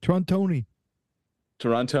 actually. Torontoni.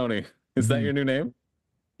 Torontoni. Is that your new name?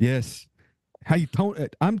 Yes. How you Tony?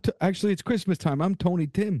 Actually, it's Christmas time. I'm Tony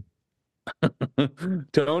Tim.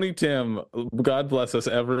 Tony Tim. God bless us,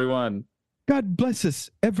 everyone. God bless us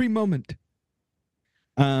every moment.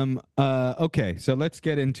 Okay, so let's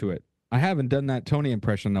get into it. I haven't done that Tony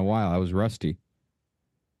impression in a while. I was rusty.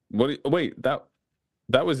 Wait, that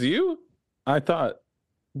was you? I thought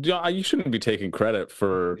you shouldn't be taking credit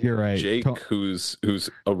for You're right. Jake, who's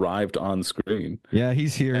arrived on screen. Yeah,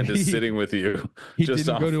 he's here and is sitting with you. He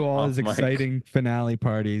didn't go to all his exciting finale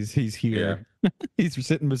parties. He's here. Yeah. He's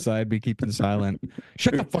sitting beside me, keeping silent.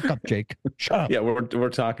 Shut the fuck up, Jake. Shut up. Yeah, we're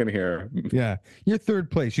talking here. Yeah, you're third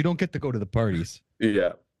place. You don't get to go to the parties.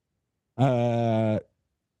 Yeah.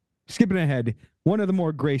 Skipping ahead, one of the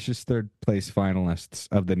more gracious third place finalists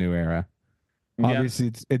of the new era.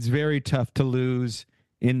 Obviously, it's very tough to lose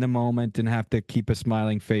in the moment and have to keep a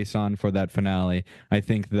smiling face on for that finale. I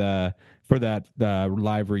think the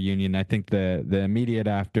live reunion, I think the immediate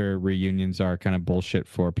after reunions are kind of bullshit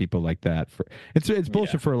for people like that. It's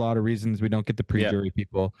bullshit for a lot of reasons. We don't get the pre-jury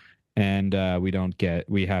people, and we don't get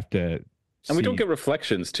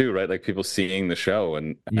reflections too, right? Like people seeing the show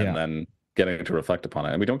and then getting to reflect upon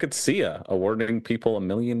it. And we don't get Sia awarding people $1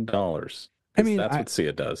 million. I mean, that's what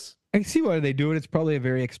Sia does. I see why they do it. It's probably a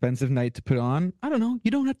very expensive night to put on. I don't know.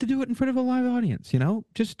 You don't have to do it in front of a live audience,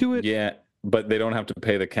 Just do it. Yeah, but they don't have to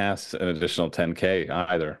pay the cast an additional $10K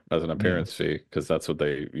either as an appearance fee, because that's what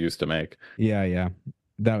they used to make. Yeah.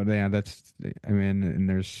 That's, I mean, and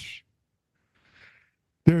there's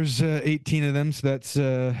 18 of them, so that's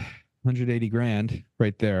 180 grand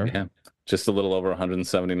right there. Yeah, just a little over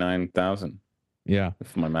 179,000. Yeah,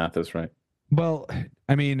 if my math is right. Well,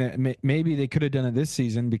 I mean, maybe they could have done it this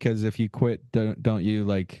season, because if you quit, don't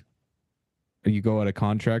you you go out of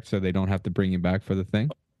contract, so they don't have to bring you back for the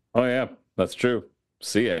thing? Oh yeah, that's true.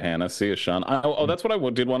 See ya, Hannah. See ya, Sean. That's what I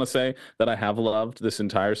did want to say that I have loved this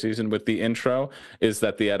entire season with the intro, is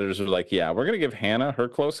that the editors are like, yeah, we're going to give Hannah, her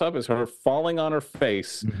close-up is her falling on her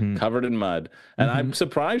face, covered in mud. And I'm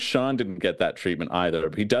surprised Sean didn't get that treatment either.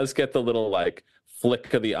 He does get the little,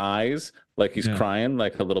 flick of the eyes, like he's crying,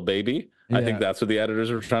 like a little baby. Yeah. I think that's what the editors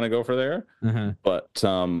are trying to go for there. But,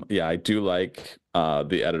 yeah, I do like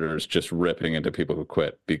the editors just ripping into people who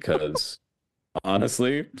quit, because...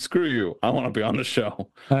 honestly, screw you. I want to be on the show.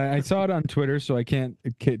 I saw it on Twitter, so I can't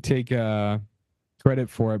take credit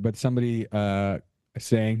for it, but somebody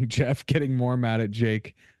saying Jeff getting more mad at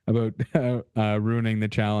Jake about ruining the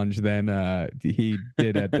challenge than he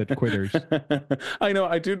did at the quitters. I know.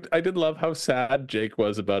 I did love how sad Jake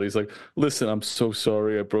was about it. He's like, listen, I'm so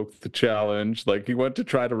sorry I broke the challenge. Like, he went to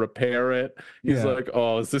try to repair it. He's like,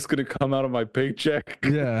 oh, is this going to come out of my paycheck?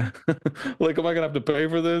 Yeah. Like, am I going to have to pay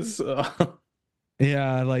for this?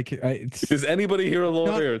 Yeah, is anybody here a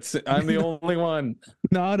lawyer? I'm the only one.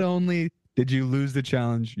 Not only did you lose the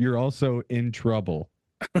challenge, you're also in trouble.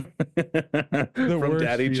 From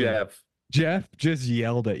Daddy feeling. Jeff. Jeff just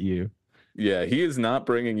yelled at you. Yeah, he is not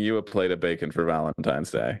bringing you a plate of bacon for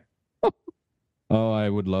Valentine's Day. Oh, I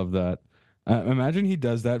would love that. Imagine he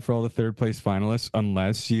does that for all the third place finalists,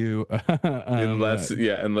 unless you unless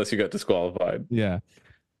you got disqualified. Yeah.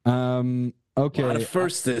 Okay. A lot of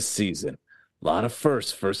firsts this season. A lot of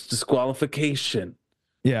first disqualification.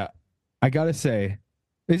 Yeah. I gotta say,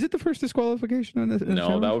 is it the first disqualification on this?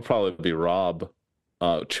 No, that would probably be Rob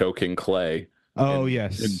choking Clay. Oh,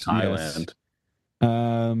 yes. In Thailand.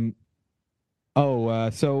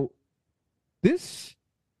 Yes. So this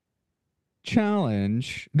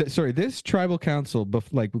challenge, this tribal council,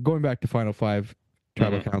 going back to Final Five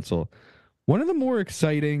tribal council, one of the more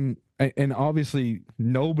exciting, and obviously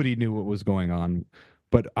nobody knew what was going on,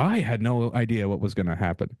 but I had no idea what was going to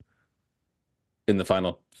happen in the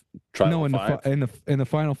final tribal five. In the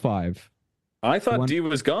final five. I thought Dee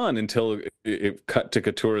was gone until it cut to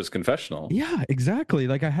Katurah's confessional. Yeah,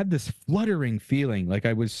 exactly. I had this fluttering feeling.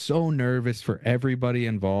 I was so nervous for everybody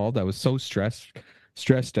involved. I was so stressed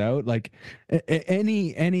out. I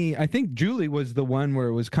think Julie was the one where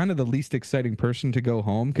it was kind of the least exciting person to go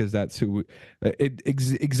home, because that's who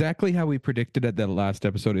exactly how we predicted at that last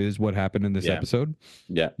episode is what happened in this episode.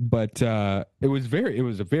 Yeah. But it was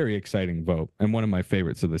a very exciting vote, and one of my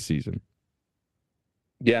favorites of the season.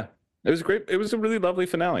 Yeah. It was great. It was a really lovely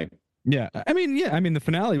finale. Yeah. I mean, the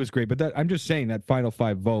finale was great, but I'm just saying that final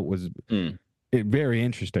five vote was very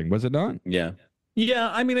interesting, was it not? Yeah. Yeah,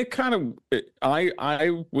 I mean, it kind of.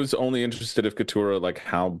 I was only interested if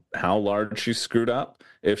Katurah, how large she screwed up.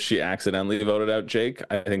 If she accidentally voted out Jake,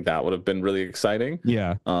 I think that would have been really exciting.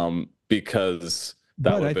 Yeah. Because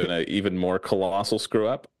that would have been an even more colossal screw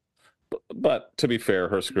up. But to be fair,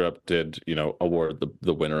 her screw up did, award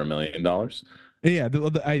the winner $1 million. Yeah,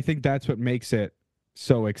 I think that's what makes it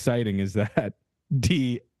so exciting, is that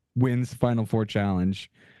Dee wins the Final Four challenge.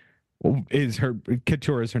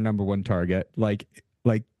 Katurah is her number one target.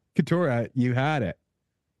 Katurah, you had it.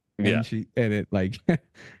 And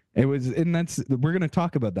it was, and we're gonna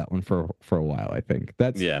talk about that one for a while. I think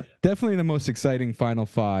that's definitely the most exciting Final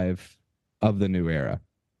Five of the new era.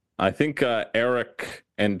 I think Eric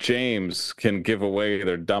and James can give away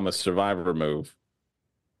their dumbest survivor move.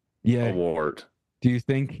 Award. Do you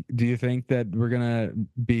think that we're gonna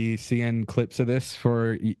be seeing clips of this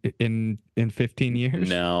for in 15 years?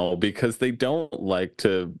 No, because they don't like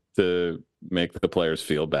to make the players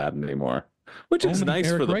feel bad anymore, which is nice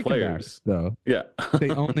Eric for the Reichenbach, players. Though. Yeah,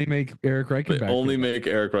 they only make Eric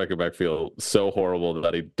Reichenbach feel so horrible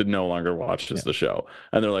that he no longer watches the show,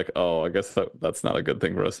 and they're like, "Oh, I guess that's not a good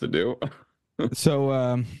thing for us to do."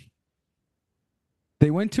 So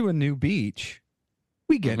they went to a new beach.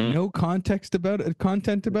 We get no content about it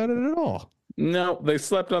at all. No, they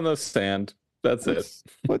slept on the sand. That's it.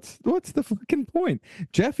 What's the fucking point?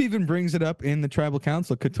 Jeff even brings it up in the tribal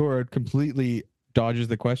council. Katurah completely dodges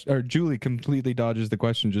the question, or Julie completely dodges the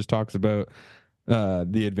question, just talks about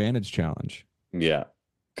the advantage challenge. Yeah,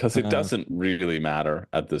 because it doesn't really matter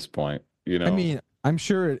at this point. you know. I mean, I'm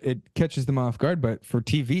sure it catches them off guard, but for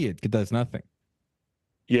TV, it does nothing.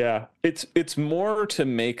 Yeah, it's more to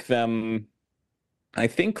make them. I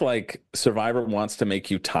think like Survivor wants to make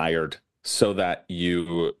you tired so that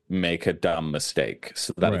you make a dumb mistake,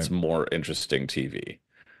 so that it's Right. more interesting TV.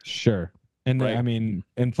 Sure. And Right. I mean,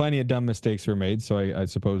 and plenty of dumb mistakes were made, so I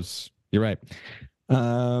suppose you're right.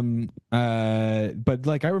 But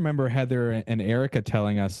like I remember Heather and Erica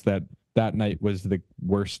telling us that night was the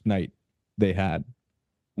worst night they had.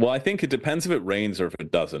 Well, I think it depends if it rains or if it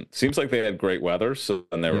doesn't. Seems like they had great weather, so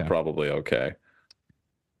then they were Yeah. probably okay.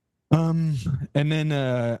 And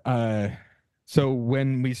then so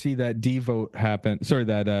when we see that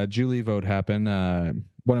that Julie vote happen,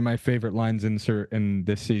 one of my favorite lines in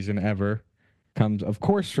this season ever comes, of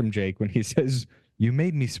course, from Jake when he says, "You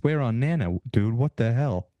made me swear on Nana, dude. What the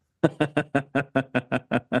hell?"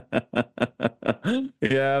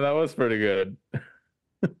 Yeah, that was pretty good.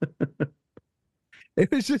 It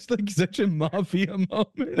was just like such a mafia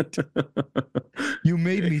moment. You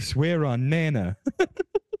made me swear on Nana.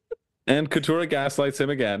 And Katurah gaslights him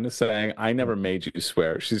again, saying, "I never made you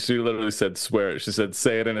swear." She literally said, "Swear." She said,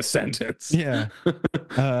 "Say it in a sentence." Yeah.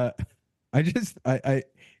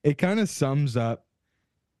 It kind of sums up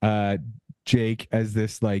Jake as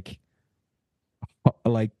this like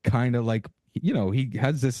kind of like, you know, he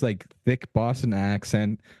has this like thick Boston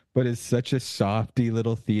accent, but is such a softy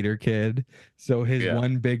little theater kid. So his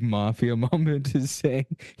one big mafia moment is saying,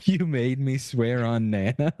 "You made me swear on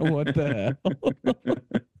Nana." What the hell?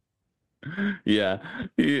 Yeah,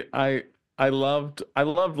 I loved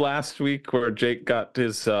last week where Jake got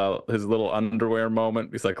his little underwear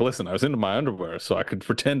moment. He's like, "Listen, I was into my underwear, so I could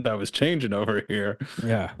pretend I was changing over here."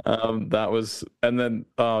 Yeah. That was, and then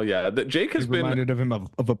that Jake has been reminded of him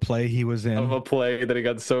of a play he was in. of a play that he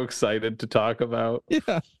got so excited to talk about.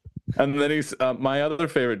 Yeah. And then he's my other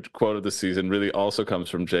favorite quote of the season really also comes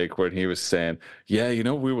from Jake, where he was saying, "Yeah, you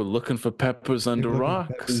know, we were looking for peppers under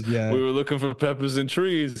rocks. Peppers, yeah. We were looking for peppers in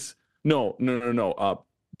trees. No.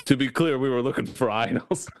 To be clear, we were looking for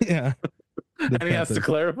idols." Yeah. And he has to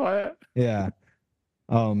clarify it. Yeah.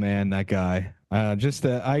 Oh man, that guy. I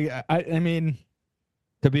mean,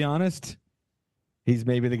 to be honest, he's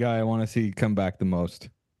maybe the guy I want to see come back the most.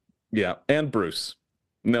 Yeah, and Bruce.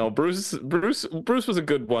 No, Bruce was a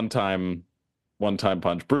good one-time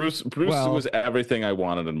punch. Bruce was everything I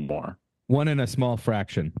wanted and more. One in a small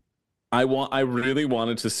fraction. I really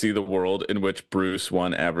wanted to see the world in which Bruce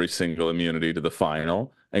won every single immunity to the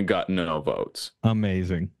final and got no votes.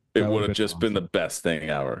 Amazing. It would have just been the best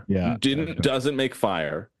thing ever. Yeah. Doesn't make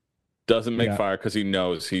fire. Doesn't make fire because he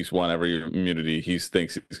knows he's won every immunity. He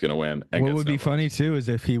thinks he's going to win. What would be funny too is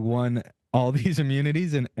if he won all these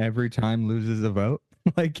immunities and every time loses a vote.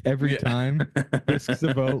 Like every time risks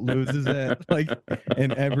a vote, loses it. Like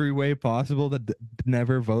in every way possible that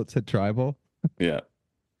never votes at tribal. Yeah.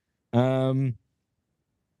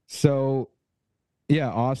 So yeah,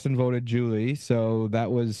 Austin voted Julie. So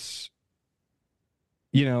that was,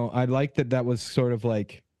 you know, I like that was sort of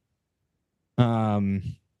like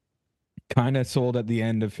kind of sold at the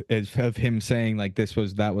end of him saying like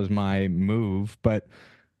that was my move. But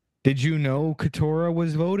did you know Katurah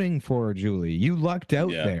was voting for Julie? You lucked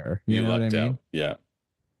out there. You know what I mean? Yeah.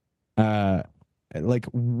 Like,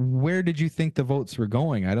 where did you think the votes were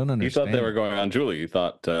going? I don't understand. You thought they were going on Julie. You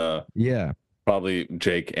thought, probably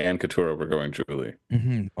Jake and Katurah were going Julie.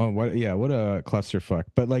 Mm-hmm. Oh, what? Yeah, what a clusterfuck.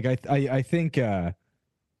 But like, I think, I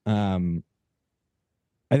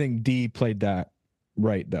think Dee played that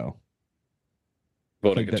right though.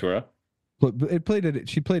 Voting Katurah.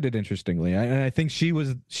 She played it interestingly, and I think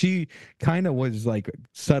she kind of was like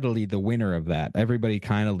subtly the winner of that. Everybody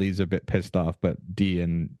kind of leaves a bit pissed off, but Dee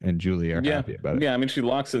and Julie are happy about it. Yeah, I mean, she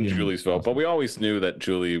locks in Julie's vote, but we always knew that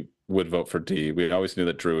Julie would vote for Dee. We always knew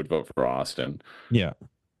that Drew would vote for Austin. Yeah.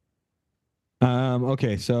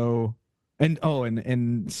 Okay. So,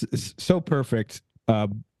 and so perfect.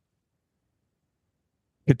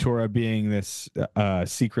 Katurah being this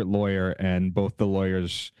secret lawyer, and both the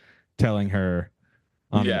lawyers telling her,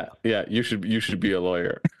 you should be a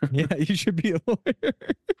lawyer. Yeah, you should be a lawyer.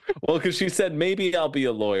 Well, because she said maybe I'll be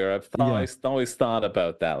a lawyer. I've always thought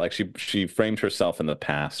about that. Like she framed herself in the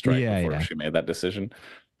past, right, before she made that decision.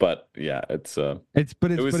 But yeah, it's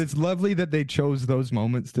lovely that they chose those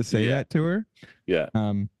moments to say that to her. Yeah.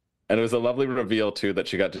 And it was a lovely reveal too that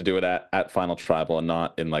she got to do it at Final Tribal and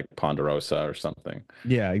not in like Ponderosa or something.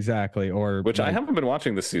 Yeah, exactly. Or which I haven't been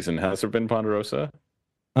watching this season. Has there been Ponderosa?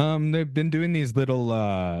 They've been doing these little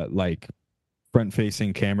like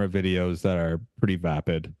front-facing camera videos that are pretty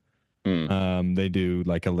vapid. They do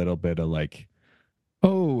like a little bit of like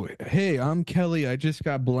Oh, hey, I'm Kelly. I just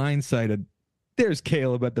got blindsided. There's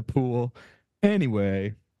Caleb at the pool.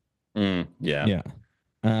 Anyway, Yeah. yeah.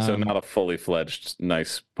 So not a fully fledged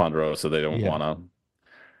nice Ponderosa. They don't Yeah. want to.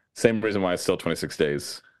 Same reason why it's still 26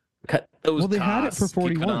 days. Cut those Well, they had it for costs,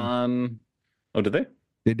 keep 41. on. Oh, did they?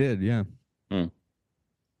 They did, yeah. Hmm.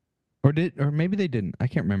 Or maybe they didn't. I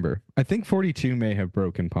can't remember. I think 42 may have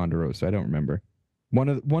broken Ponderosa. I don't remember. One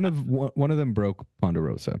of them broke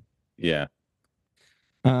Ponderosa. Yeah.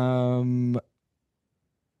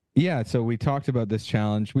 Yeah, so we talked about this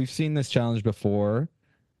challenge. We've seen this challenge before.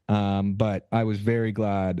 But I was very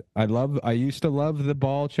glad. I used to love the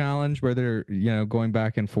ball challenge where they're, going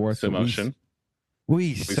back and forth. Slow motion.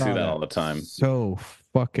 We see saw that all the time. So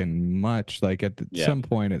fucking much. Like some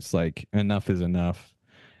point it's like enough is enough.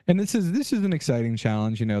 And this is an exciting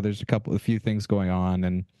challenge. There's a few things going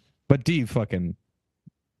on, but Dee fucking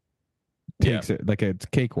takes it like it's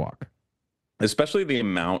cakewalk. Especially the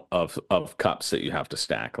amount of cups that you have to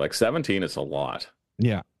stack. Like 17 is a lot.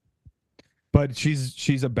 Yeah. But she's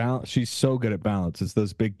so good at balance. It's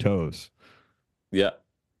those big toes. Yeah.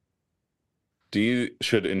 Dee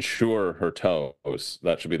should insure her toes.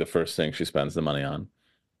 That should be the first thing she spends the money on.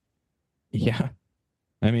 Yeah.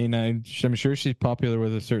 I mean, I'm sure she's popular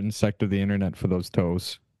with a certain sect of the internet for those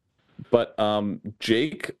toes. But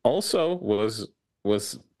Jake also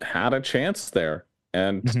had a chance there.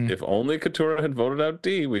 And if only Katurah had voted out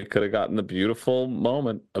Dee, we could have gotten the beautiful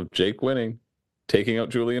moment of Jake winning, taking out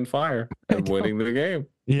Julie Fire and winning the game.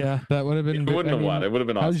 Yeah, that would have been. It wouldn't have won. It would have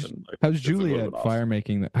been Austin. How's Julie at fire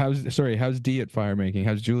making? How's Dee at fire making?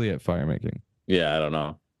 How's Julie at fire making? Yeah, I don't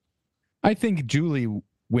know. I think Julie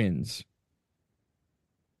wins,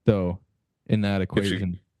 though, in that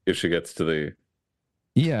equation. If she gets to the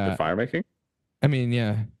fire making. I mean,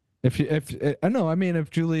 yeah. If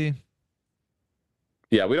Julie.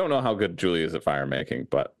 Yeah, we don't know how good Julie is at fire making,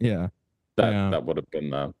 but that would have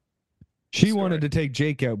been She wanted to take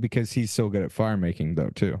Jake out because he's so good at fire making, though,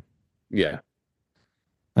 too. Yeah.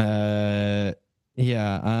 A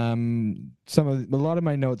lot of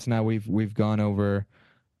my notes now we've gone over.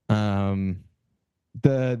 So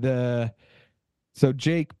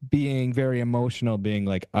Jake being very emotional, being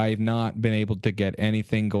like, I've not been able to get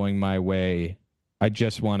anything going my way. I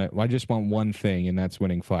just want one thing, and that's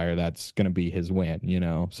winning fire. That's gonna be his win,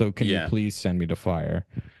 So can you please send me to fire?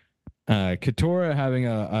 Katurah having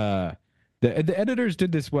the editors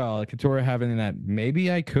did this well. Katurah having that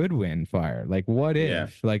maybe I could win fire. Like what if? Yeah.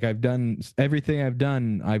 Like I've done everything I've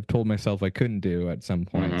done. I've told myself I couldn't do at some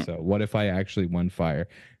point. So what if I actually won fire?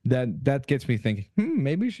 That gets me thinking.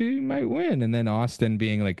 Maybe she might win. And then Austin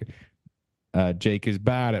being like, Jake is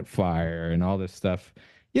bad at fire and all this stuff.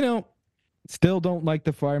 Still don't like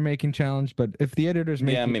the fire making challenge. But if the editors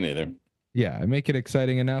make me neither. Yeah, make it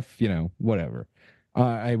exciting enough. Whatever.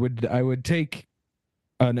 I would take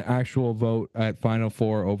an actual vote at Final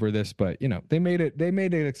Four over this, but they made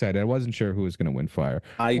it exciting. I wasn't sure who was going to win fire.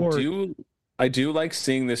 I do like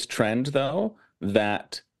seeing this trend though,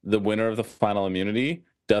 that the winner of the final immunity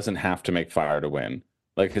doesn't have to make fire to win.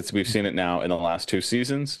 Like we've seen it now in the last 2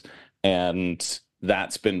 seasons, and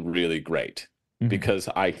that's been really great. Because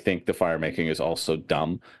I think the fire making is also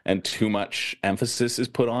dumb and too much emphasis is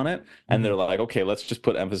put on it. And they're like, okay, let's just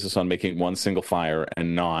put emphasis on making one single fire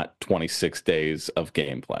and not 26 days of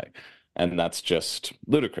gameplay. And that's just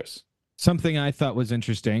ludicrous. Something I thought was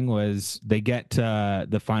interesting was they get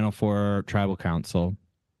the Final Four Tribal Council.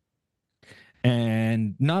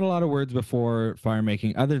 And not a lot of words before fire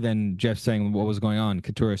making, other than Jeff saying what was going on.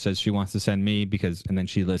 Katurah says she wants to send me and then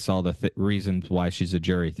she lists all the reasons why she's a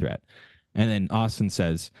jury threat. And then Austin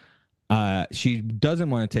says she doesn't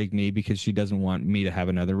want to take me because she doesn't want me to have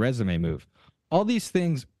another resume move. All these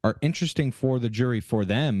things are interesting for the jury, for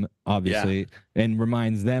them, obviously, and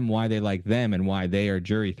reminds them why they like them and why they are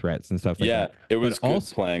jury threats and stuff like that. Yeah, it was good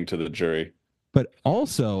playing to the jury. But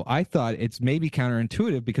also, I thought it's maybe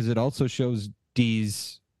counterintuitive because it also shows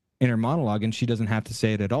Dee's inner monologue and she doesn't have to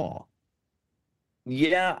say it at all.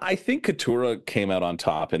 Yeah, I think Katurah came out on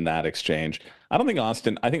top in that exchange. I think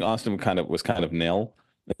Austin was kind of nil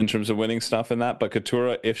in terms of winning stuff in that. But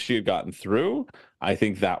Katurah, if she had gotten through, I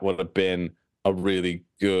think that would have been a really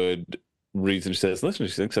good reason. She says, listen,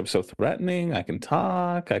 she thinks I'm so threatening. I can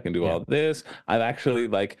talk. I can do all this. I've actually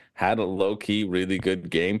had a low key, really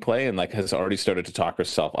good gameplay and has already started to talk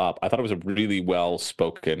herself up. I thought it was a really well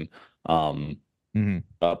spoken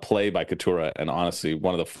play by Katurah, and honestly,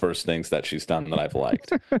 one of the first things that she's done that I've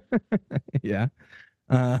liked. Yeah.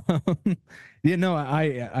 I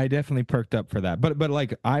definitely perked up for that. But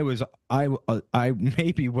I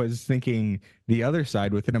maybe was thinking the other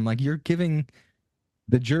side with it. I'm like, you're giving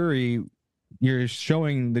the jury you're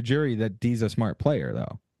showing the jury that D's a smart player,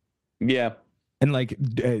 though. Yeah. And like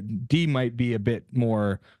D might be a bit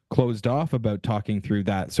more closed off about talking through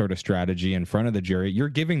that sort of strategy in front of the jury. You're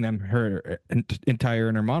giving them her entire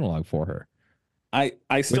inner monologue for her.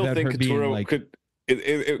 I still Without think her being, Katurah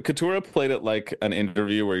like- Katurah played it like an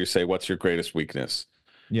interview where you say, "What's your greatest weakness?"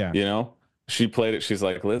 Yeah. You know, she played it. She's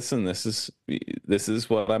like, "Listen, this is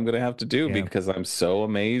what I'm going to have to do Yeah. because I'm so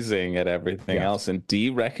amazing at everything Yeah. else." And D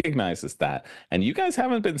recognizes that, and you guys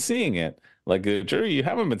haven't been seeing it. Like the jury, you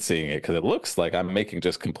haven't been seeing it because it looks like I'm making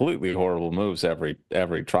just completely horrible moves every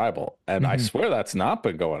tribal, and I Mhm. swear that's not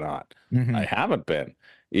been going on. Mhm. I haven't been,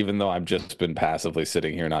 even though I've just been passively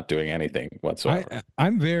sitting here not doing anything whatsoever.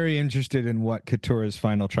 I'm very interested in what Katurah's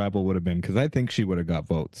final tribal would have been because I think she would have got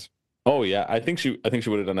votes. Oh yeah, I think she would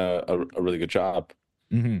have done a really good job.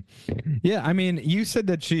 Mm-hmm. Yeah, I mean, you said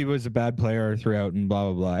that she was a bad player throughout and blah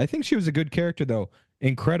blah blah. I think she was a good character though.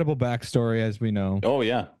 Incredible backstory, as we know. Oh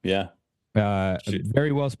yeah, yeah.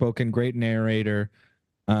 Very well spoken, great narrator.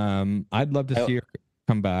 I'd love to see her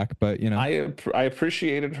come back, but you know, I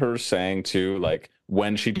appreciated her saying too, like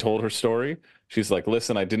when she told her story, she's like,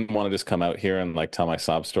 "Listen, I didn't want to just come out here and like tell my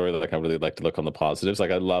sob story. Like I really like to look on the positives."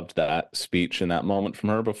 Like I loved that speech in that moment from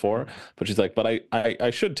her before, but she's like, "But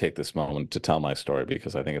I should take this moment to tell my story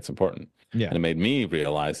because I think it's important." yeah, And it made me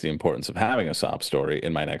realize the importance of having a sob story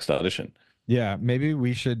in my next audition. yeah. Maybe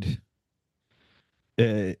we should,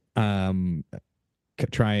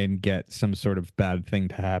 try and get some sort of bad thing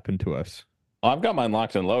to happen to us. I've got mine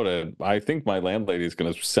locked and loaded. I think my landlady is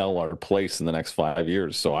going to sell our place in the next 5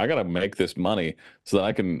 years. So I got to make this money so that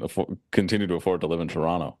I can continue to afford to live in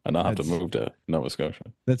Toronto and not have to move to Nova Scotia.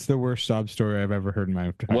 That's the worst sob story I've ever heard in my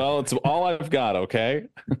life. Well, it's all I've got, okay?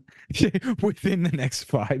 Within the next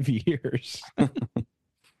 5 years.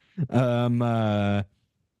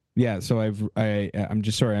 Yeah, so I'm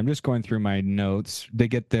just sorry. I'm just going through my notes. They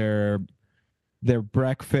get their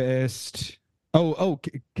breakfast.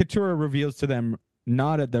 Katurah reveals to them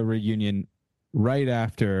not at the reunion, right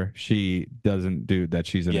after she doesn't do that.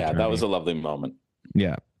 She's an attorney. That was a lovely moment.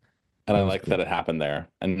 Yeah, And I like that it happened there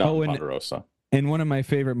and not in Ponderosa. And one of my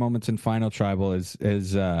favorite moments in Final Tribal is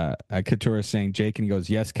Katurah saying Jake and he goes,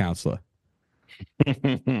 "Yes, counselor."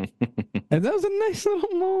 And that was a nice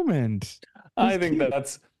little moment. I think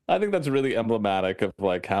that's really emblematic of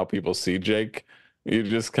like how people see Jake. You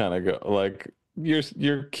just kind of go like,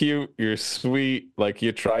 you're cute, you're sweet, like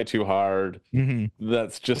you try too hard. Mm-hmm.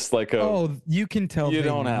 That's just like you can tell you they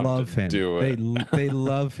don't have love to him. do it. They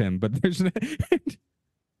love him, but there's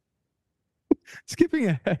skipping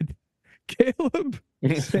ahead. Caleb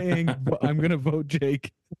saying, "I'm gonna vote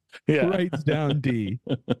Jake." Yeah. Writes down D.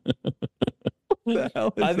 What the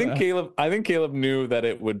hell is I think that? Caleb knew that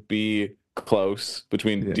it would be close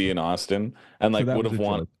between D and Austin, and like So that would was have a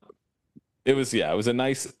won. joke. It was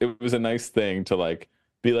a nice thing to like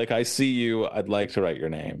be like, "I see you. I'd like to write your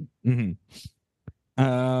name."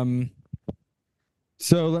 Mm-hmm.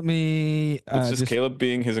 So let me. It's just Caleb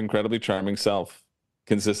being his incredibly charming self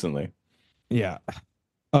consistently. Yeah.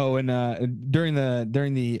 Oh, and during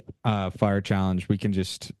the fire challenge, we can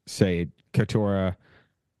just say Katurah,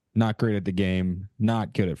 not great at the game,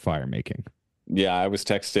 not good at fire making. Yeah, I was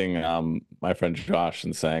texting my friend Josh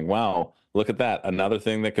and saying, "Wow, look at that! Another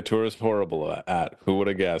thing that Katurah is horrible at. Who would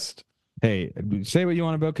have guessed?" Hey, say what you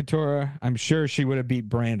want about Katurah. I'm sure she would have beat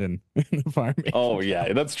Brandon in the fire making. Oh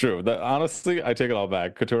yeah, that's true. Honestly, I take it all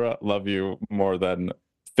back. Katurah, love you more than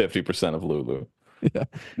 50% of Lulu. Yeah.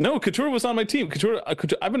 No, Katurah was on my team. Katurah,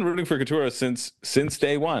 I've been rooting for Katurah since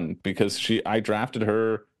day one because I drafted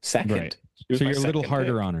her second. Right. So you're a little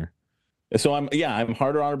harder on her. So I'm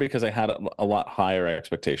harder on her because I had a lot higher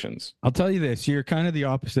expectations. I'll tell you this: you're kind of the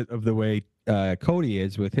opposite of the way Cody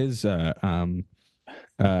is with his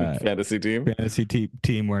fantasy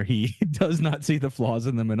team, where he does not see the flaws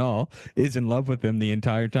in them at all, is in love with them the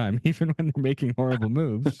entire time, even when they're making horrible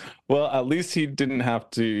moves. Well, at least he didn't have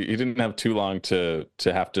too long to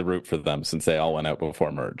have to root for them since they all went out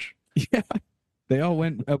before merge. Yeah. They all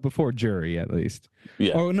went out before jury, at least.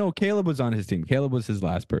 Yeah. Oh no, Caleb was on his team. Caleb was his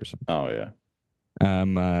last person. Oh yeah.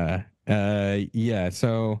 Yeah.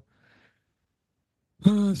 So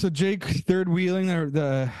Jake third wheeling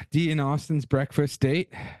the D and Austin's breakfast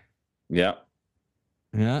date. Yeah.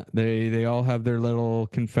 Yeah. They all have their little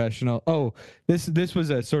confessional. Oh, this was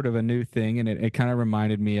a sort of a new thing, and it kind of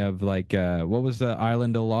reminded me of like what was the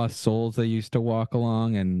Island of Lost Souls they used to walk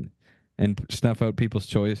along and snuff out people's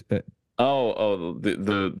choice. The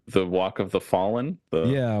Walk of the Fallen.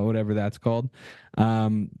 Yeah, whatever that's called.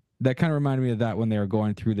 That kind of reminded me of that when they were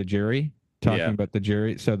going through the jury, talking about the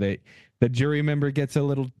jury. So they the jury member gets a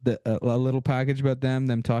little package about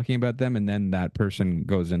them talking about them, and then that person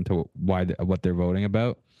goes into what they're voting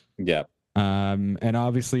about. Yeah. And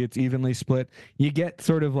obviously it's evenly split. You get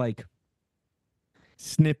sort of like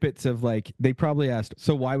snippets of like, they probably asked,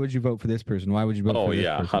 so why would you vote for this person? Why would you vote for this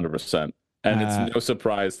person? 100%. And it's no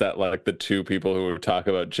surprise that like the two people who talk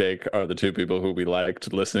about Jake are the two people who we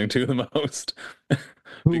liked listening to the most.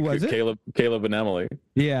 Who was it? Caleb and Emily.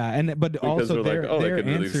 Yeah, but Because also they're like, their they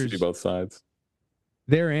can answers, really see both sides.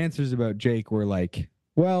 Their answers about Jake were like,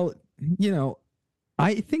 well,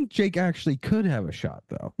 I think Jake actually could have a shot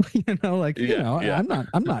though.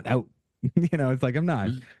 I'm not out. It's like I'm not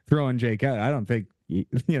throwing Jake out. I don't think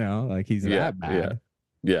like he's that bad.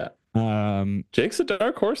 Yeah. Jake's a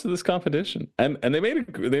dark horse of this competition, and they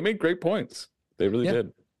made great points. They really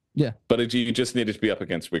did. Yeah, but you just needed to be up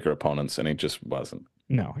against weaker opponents, and he just wasn't.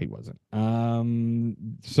 No, he wasn't.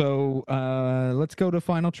 So let's go to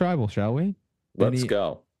Final Tribal, shall we? Let's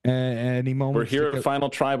go. Any moment? We're here at Final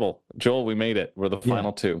Tribal, Joel. We made it. We're the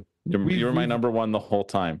final two. You were my number one the whole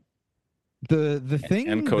time. The thing,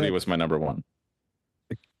 and Cody was my number one.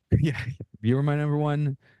 Yeah, you were my number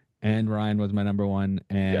one. And Ryan was my number one,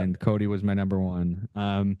 and Cody was my number one.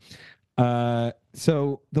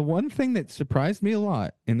 So the one thing that surprised me a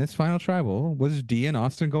lot in this Final Tribal was Dee and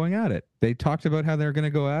Austin going at it. They talked about how they're going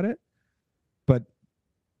to go at it, but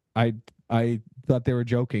I thought they were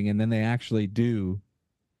joking, and then they actually do.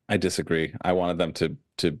 I disagree. I wanted them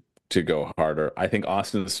to go harder. I think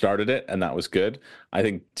Austin started it, and that was good. I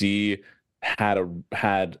think Dee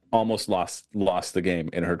had almost lost the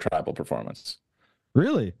game in her tribal performance.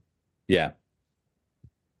 Really? Yeah.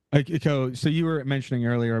 So you were mentioning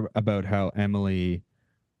earlier about how Emily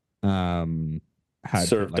had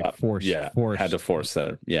served to, like, up. force had to force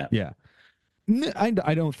that. Yeah. Yeah. I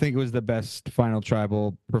don't think it was the best Final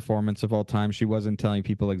Tribal performance of all time. She wasn't telling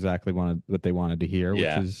people exactly what they wanted to hear, which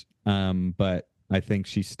is but I think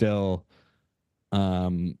she still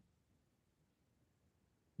got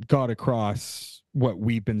across what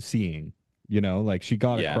we've been seeing. Like she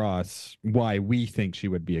got across why we think she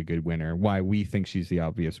would be a good winner, why we think she's the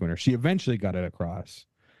obvious winner. She eventually got it across.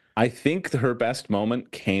 I think her best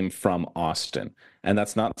moment came from Austin, and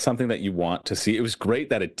that's not something that you want to see. It was great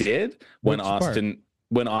that it did when Austin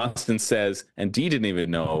says, and Dee didn't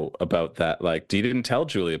even know about that. Like Dee didn't tell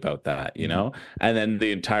Julie about that, and then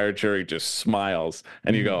the entire jury just smiles,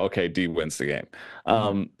 and you go, okay, Dee wins the game.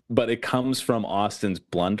 But it comes from Austin's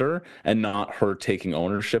blunder and not her taking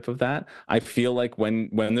ownership of that. I feel like when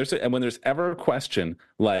there's ever a question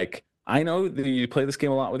like, I know that you play this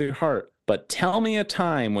game a lot with your heart, but tell me a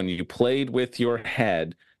time when you played with your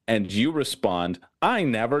head, and you respond, I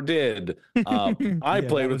never did. I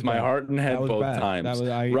played with my heart and head both times.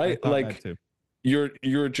 Right? Like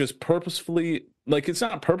you're just purposefully, like, it's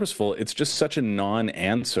not purposeful. It's just such a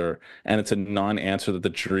non-answer, and it's a non-answer that the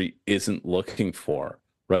jury isn't looking for.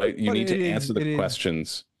 Right? You need to answer the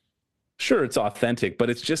questions. Sure, it's authentic, but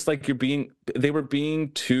it's just like they were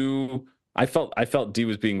being too. I felt Dee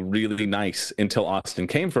was being really nice until Austin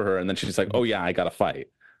came for her, and then she's like, oh yeah, I got to fight.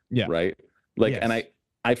 Yeah. Right? Like, and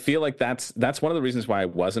I feel like that's one of the reasons why I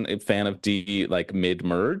wasn't a fan of Dee like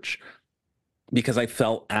mid-merge, because I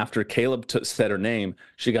felt after Caleb said her name,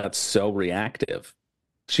 she got so reactive.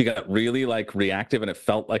 She got really like reactive, and it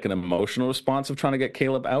felt like an emotional response of trying to get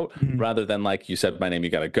Caleb out rather than like, you said my name, you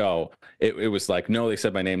got to go. It was like, no, they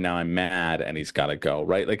said my name, now I'm mad and he's got to go.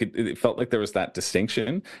 Right. Like it felt like there was that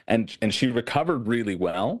distinction, and she recovered really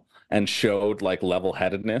well and showed like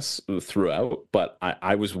level-headedness throughout. But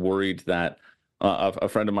I was worried that a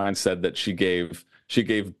friend of mine said that she gave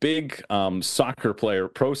big pro soccer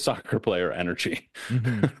player energy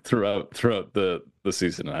throughout the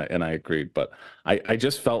season, and I agreed. But I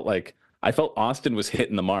just felt like Austin was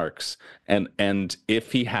hitting the marks, and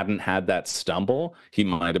if he hadn't had that stumble, he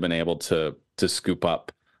might have been able to scoop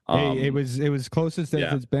up. It was closest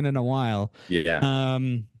as it's been in a while. Yeah.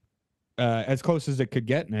 As close as it could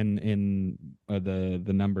get in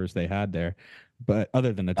the numbers they had there. But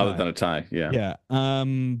other than a tie, yeah.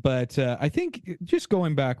 But I think just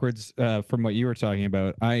going backwards from what you were talking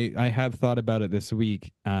about, I have thought about it this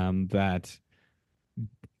week. That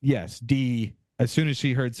yes, Dee, as soon as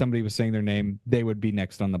she heard somebody was saying their name, they would be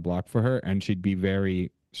next on the block for her, and she'd be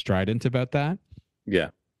very strident about that. Yeah.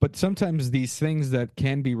 But sometimes these things that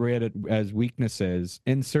can be rated as weaknesses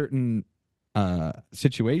in certain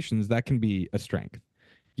situations, that can be a strength.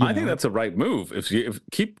 I think that's a right move. If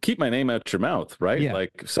keep my name out your mouth, right? Yeah.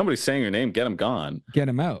 Like if somebody's saying your name, get them gone. Get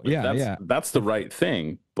them out. Yeah, that's the right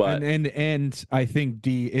thing. But and I think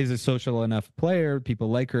Dee is a social enough player. People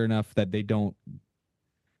like her enough that they don't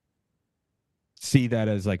see that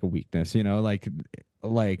as like a weakness,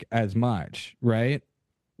 like as much, right?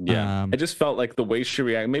 Yeah, I just felt like the way she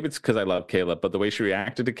reacted, maybe it's because I love Caleb, but the way she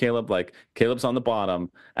reacted to Caleb, like Caleb's on the bottom,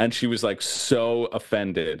 and she was like so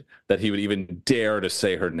offended that he would even dare to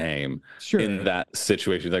say her name in that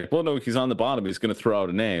situation. Like, well, no, he's on the bottom. He's going to throw out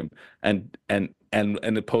a name. And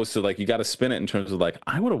opposed to like, you got to spin it in terms of like,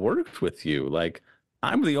 I would have worked with you. Like,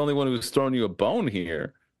 I'm the only one who's throwing you a bone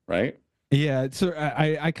here, right? Yeah, so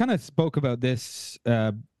I kind of spoke about this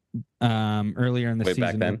earlier in the Way season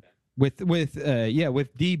back then.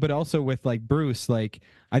 with D, but also with like Bruce. Like,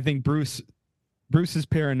 I think Bruce's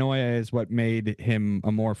paranoia is what made him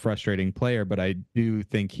a more frustrating player, but I do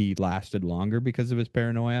think he lasted longer because of his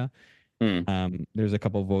paranoia. There's a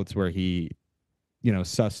couple votes where he,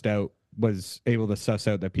 was able to suss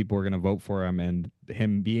out that people were going to vote for him, and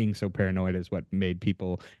him being so paranoid is what made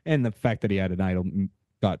people, and the fact that he had an idol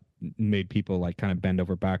made people like kind of bend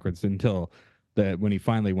over backwards until when he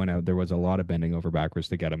finally went out, there was a lot of bending over backwards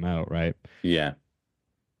to get him out, right? Yeah.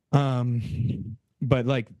 But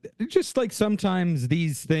like, just like sometimes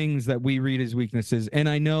these things that we read as weaknesses, and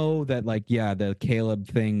I know that like, yeah, the Caleb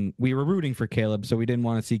thing, we were rooting for Caleb, so we didn't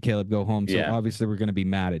want to see Caleb go home. So obviously we're going to be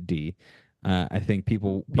mad at D. I think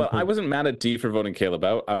people. But I wasn't mad at D for voting Caleb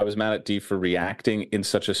out. I was mad at D for reacting in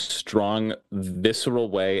such a strong, visceral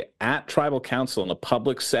way at tribal council in a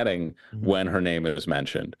public setting when her name was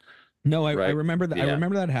mentioned. No, I remember that. Yeah. I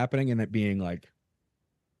remember that happening and it being like,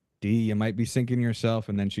 D, you might be sinking yourself,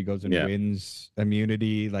 and then she goes and wins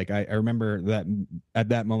immunity. Like I remember that at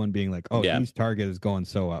that moment being like, oh, D's target is going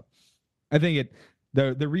so up. I think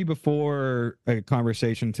the before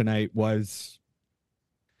conversation tonight was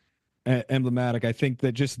emblematic. I think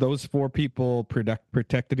that just those four people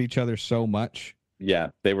protected each other so much. Yeah,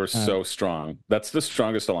 they were so strong. That's the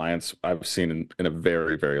strongest alliance I've seen in a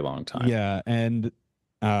very, very long time. Yeah, and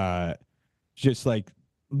just like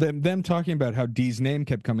them talking about how D's name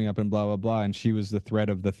kept coming up and blah blah blah, and she was the threat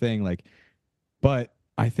of the thing. Like, but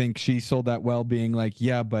I think she sold that well, being like,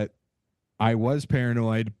 yeah, but I was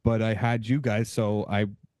paranoid, but I had you guys, so I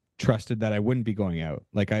trusted that I wouldn't be going out.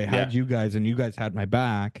 Like I had you guys, and you guys had my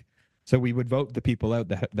back. So we would vote the people out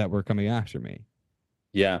that were coming after me.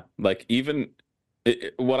 Yeah, like even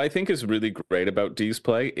what I think is really great about Dee's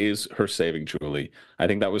play is her saving Julie. I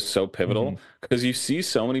think that was so pivotal because you see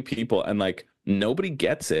so many people and like nobody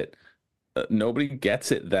gets it. Nobody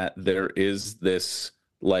gets it that there is this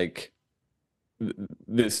like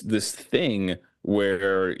this thing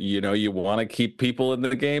where you want to keep people in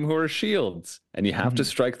the game who are shields and you have to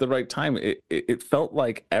strike the right time. It felt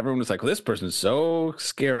like everyone was like, well, this person's so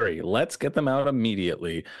scary, let's get them out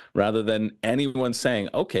immediately, rather than anyone saying,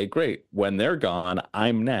 okay, great, when they're gone,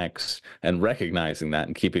 I'm next, and recognizing that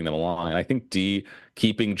and keeping them along. And I think D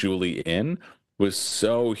keeping Julie in was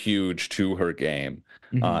so huge to her game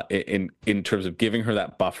in terms of giving her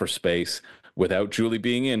that buffer space. Without Julie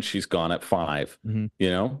being in, she's gone at 5.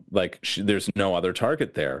 Like there's no other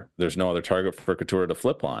target there. There's no other target for Couture to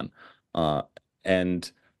flip on.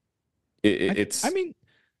 And it's. I mean,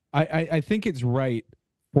 I think it's right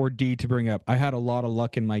for D to bring up, I had a lot of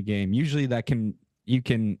luck in my game. Usually you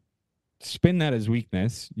can spin that as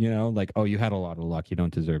weakness, like, oh, you had a lot of luck, you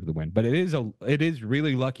don't deserve the win. But it is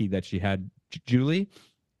really lucky that she had Julie.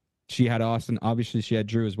 She had Austin. Obviously, she had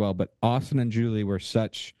Drew as well. But Austin and Julie were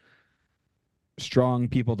such strong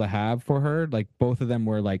people to have for her. Like both of them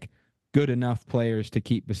were like good enough players to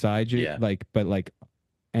keep beside you.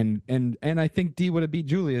 And I think D would have beat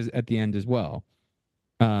Julie at the end as well.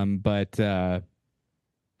 But I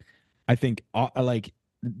think like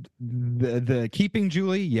the keeping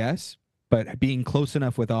Julie, yes, but being close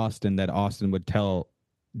enough with Austin that Austin would tell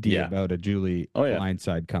D about a Julie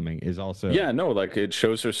blindside coming is also like it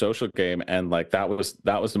shows her social game, and like that was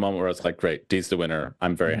the moment where I was like, great, D's the winner.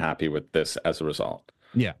 I'm very happy with this as a result.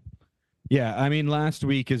 Yeah, I mean, last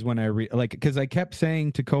week is when I because I kept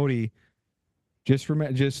saying to Cody, just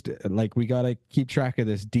like we gotta keep track of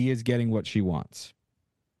this. D is getting what she wants.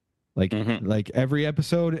 Like every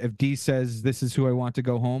episode, if D says this is who I want to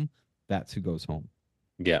go home, that's who goes home.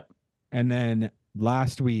 Yeah, and then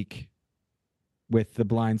last week, with the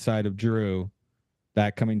blind side of Drew,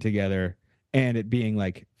 that coming together, and it being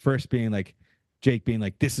like, first being like Jake being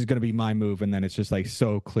like, this is going to be my move, and then it's just like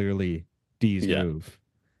so clearly D's move.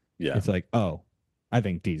 Yeah. It's like, oh, I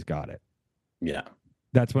think D's got it. Yeah.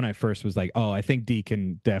 That's when I first was like, oh, I think D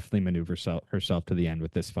can definitely maneuver herself to the end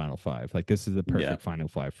with this final 5. Like, this is the perfect final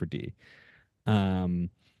 5 for D.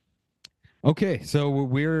 Okay, so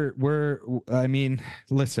we're I mean,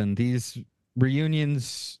 listen, these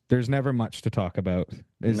reunions, there's never much to talk about.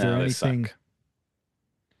 Is there anything?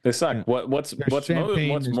 They suck. Yeah. What's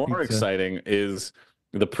champagne, what's there's more pizza. exciting is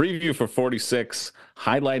the preview for 46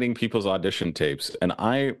 highlighting people's audition tapes, and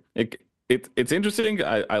it's interesting.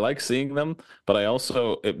 I like seeing them, but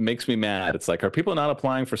it makes me mad. It's like, are people not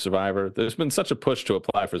applying for Survivor? There's been such a push to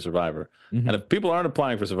apply for Survivor, Mhm. and if people aren't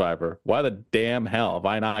applying for Survivor, why the damn hell have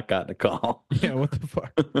I not gotten a call? Yeah, what the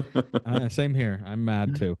fuck? Same here. I'm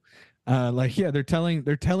mad too.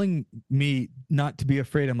 They're telling me not to be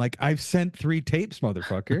afraid. I'm like, I've sent 3 tapes,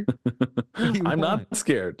 motherfucker. What do you I'm want? not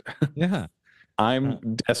scared. Yeah.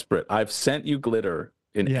 I'm desperate. I've sent you glitter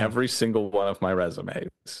in Yeah. every single one of my resumes.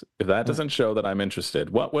 If that doesn't show that I'm interested,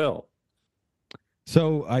 what will?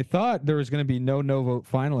 So I thought there was going to be no vote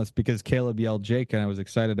finalist because Caleb yelled Jake, and I was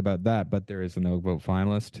excited about that. But there is a no vote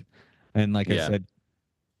finalist, and like I said,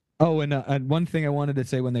 and one thing I wanted to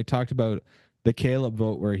say when they talked about the Caleb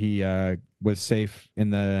vote where he was safe in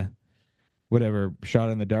the whatever shot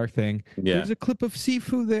in the dark thing. Yeah. There's a clip of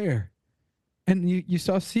Sifu there. And you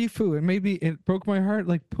saw Sifu, and maybe it broke my heart.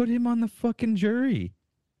 Like, put him on the fucking jury.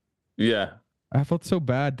 Yeah. I felt so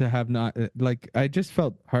bad to have not, I just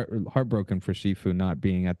felt heartbroken for Sifu not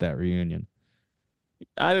being at that reunion.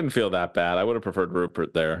 I didn't feel that bad. I would have preferred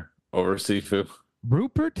Rupert there over Sifu.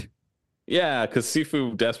 Rupert? Yeah, because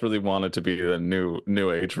Sifu desperately wanted to be the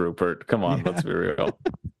new age Rupert. Come on, let's be real.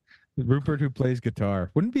 Rupert who plays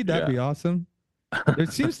guitar. Wouldn't that be awesome? There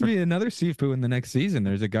seems to be another Sifu in the next season.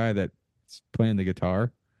 There's a guy that's playing the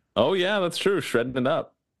guitar. Oh, yeah, that's true. Shredding it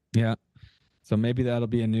up. Yeah. So maybe that'll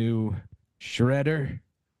be a new Shredder.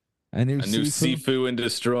 A new Sifu and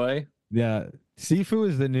Destroy. Yeah. Sifu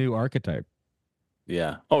is the new archetype.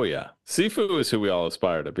 Yeah. Oh, yeah. Sifu is who we all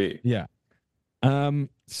aspire to be. Yeah.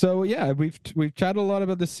 So yeah, we've chatted a lot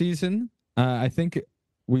about the season. I think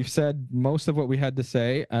we've said most of what we had to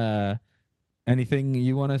say. Anything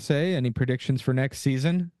you want to say? Any predictions for next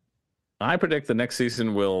season? I predict the next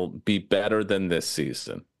season will be better than this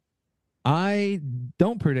season. I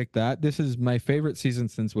don't predict that. This is my favorite season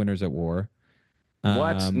since Winners at War.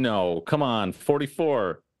 What? No, come on.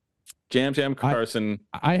 44. Jam Carson.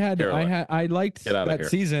 I liked Get out of that here.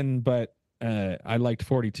 season, but I liked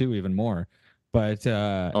 42 even more. But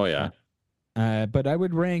oh yeah. But I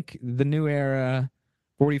would rank the new era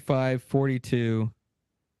 45, 42,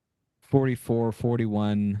 44,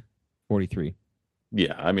 41, 43.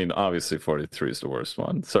 Yeah, I mean, obviously 43 is the worst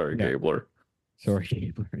one. Sorry, Yeah. Gabler. Sorry,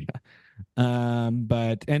 Gabler. Yeah.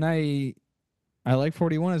 But I like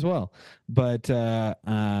 41 as well. But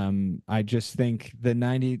I just think the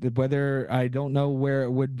 90, whether I don't know where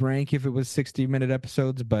it would rank if it was 60-minute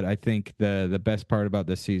episodes, but I think the best part about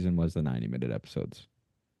this season was the 90-minute episodes.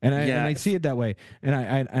 And I see it that way. And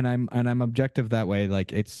I'm objective that way.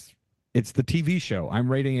 Like it's the TV show. I'm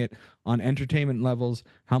rating it on entertainment levels,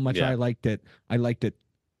 how much I liked it.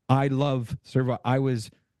 I love Survivor. I was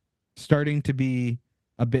starting to be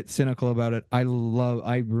a bit cynical about it. I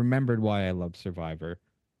remembered why I love Survivor.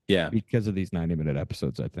 Yeah. Because of these 90-minute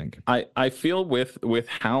episodes, I think. I feel with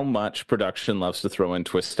how much production loves to throw in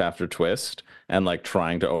twist after twist and like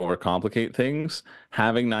trying to overcomplicate things,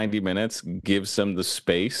 having 90 minutes gives them the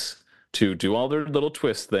space to do all their little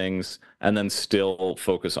twist things and then still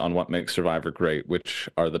focus on what makes Survivor great, which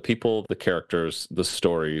are the people, the characters, the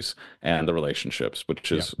stories, and the relationships,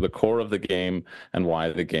 which is the core of the game and why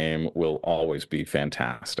the game will always be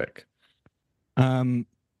fantastic.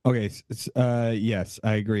 Okay. Yes,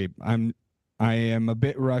 I agree. I am a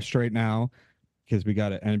bit rushed right now because we got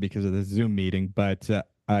to end because of the Zoom meeting, but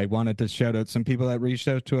I wanted to shout out some people that reached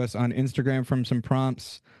out to us on Instagram from some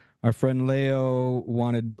prompts. Our friend Leo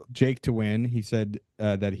wanted Jake to win. He said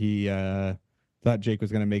that he thought Jake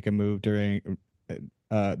was going to make a move during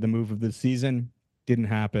the move of the season. Didn't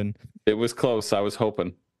happen. It was close. I was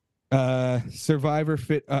hoping. Survivor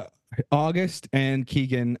fit. August and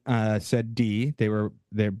Keegan said D. They were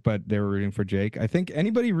there, but they were rooting for Jake. I think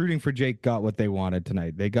anybody rooting for Jake got what they wanted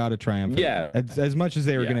tonight. They got a triumph. Yeah. As much as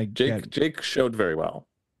they were going to get. Jake showed very well.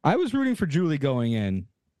 I was rooting for Julie going in,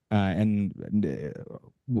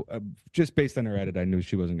 just based on her edit, I knew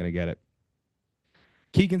she wasn't going to get it.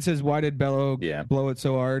 Keegan says, why did Bello blow it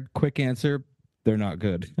so hard? Quick answer, they're not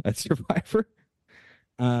good at Survivor.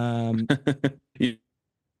 Yep,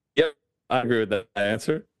 I agree with that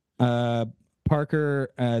answer.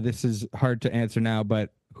 Parker, this is hard to answer now,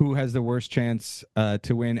 but who has the worst chance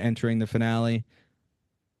to win entering the finale?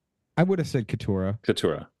 I would have said Katurah.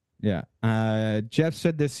 Katurah. Yeah. Jeff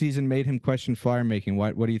said this season made him question fire making.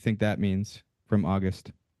 What do you think that means from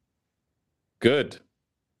August? Good.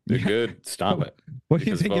 Good. Stop it. What do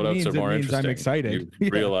you think it means? It means interesting. I'm excited. You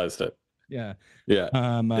realized it. Yeah. Yeah.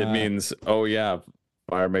 It means,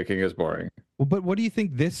 fire making is boring. Well, but what do you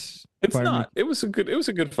think this? It's not. It was a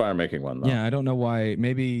good fire making one though. Yeah, I don't know why.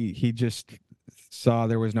 Maybe he just saw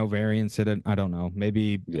there was no variance in it. I don't know.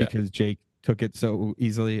 Maybe because Jake took it so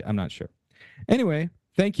easily. I'm not sure. Anyway,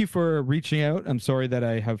 thank you for reaching out. I'm sorry that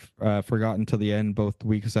I have forgotten till the end both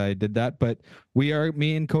weeks I did that, but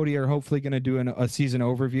me and Cody are hopefully going to do a season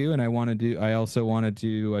overview, and I also want to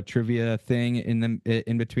do a trivia thing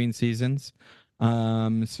in between seasons.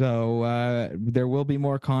 So there will be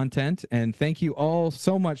more content, and thank you all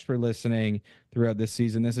so much for listening throughout this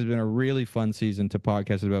season. This has been a really fun season to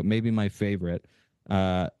podcast about, maybe my favorite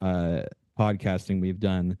podcasting we've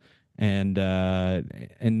done. And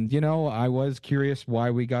you know, I was curious why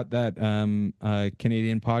we got that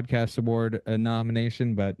Canadian Podcast Award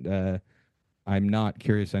nomination, but I'm not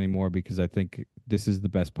curious anymore because I think this is the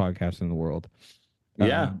best podcast in the world.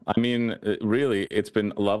 Yeah, I mean, really, it's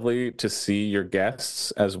been lovely to see your guests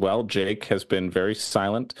as well. Jake has been very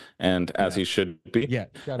silent, and as he should be. Yeah,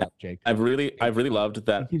 shut up, Jake. I've really loved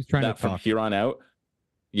that. He's trying to from talk. here on out.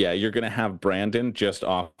 Yeah, you're gonna have Brandon just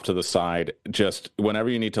off to the side. Just whenever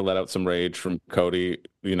you need to let out some rage from Cody,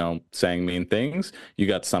 you know, saying mean things, you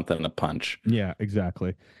got something to punch. Yeah,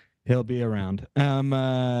 exactly. He'll be around.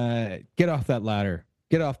 Get off that ladder.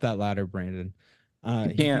 Get off that ladder, Brandon.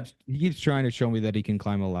 He keeps trying to show me that he can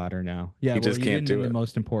climb a ladder now. Yeah, he just can't do it. The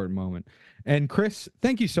most important moment. And Chris,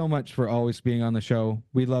 thank you so much for always being on the show.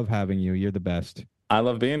 We love having you. You're the best. I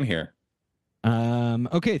love being here.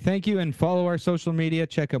 Okay, thank you, and follow our social media.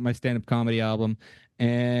 Check out my stand-up comedy album.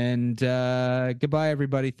 And goodbye,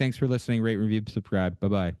 everybody. Thanks for listening. Rate, review, subscribe.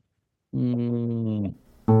 Bye-bye.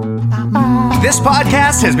 This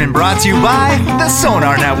podcast has been brought to you by the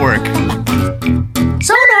Sonar Network.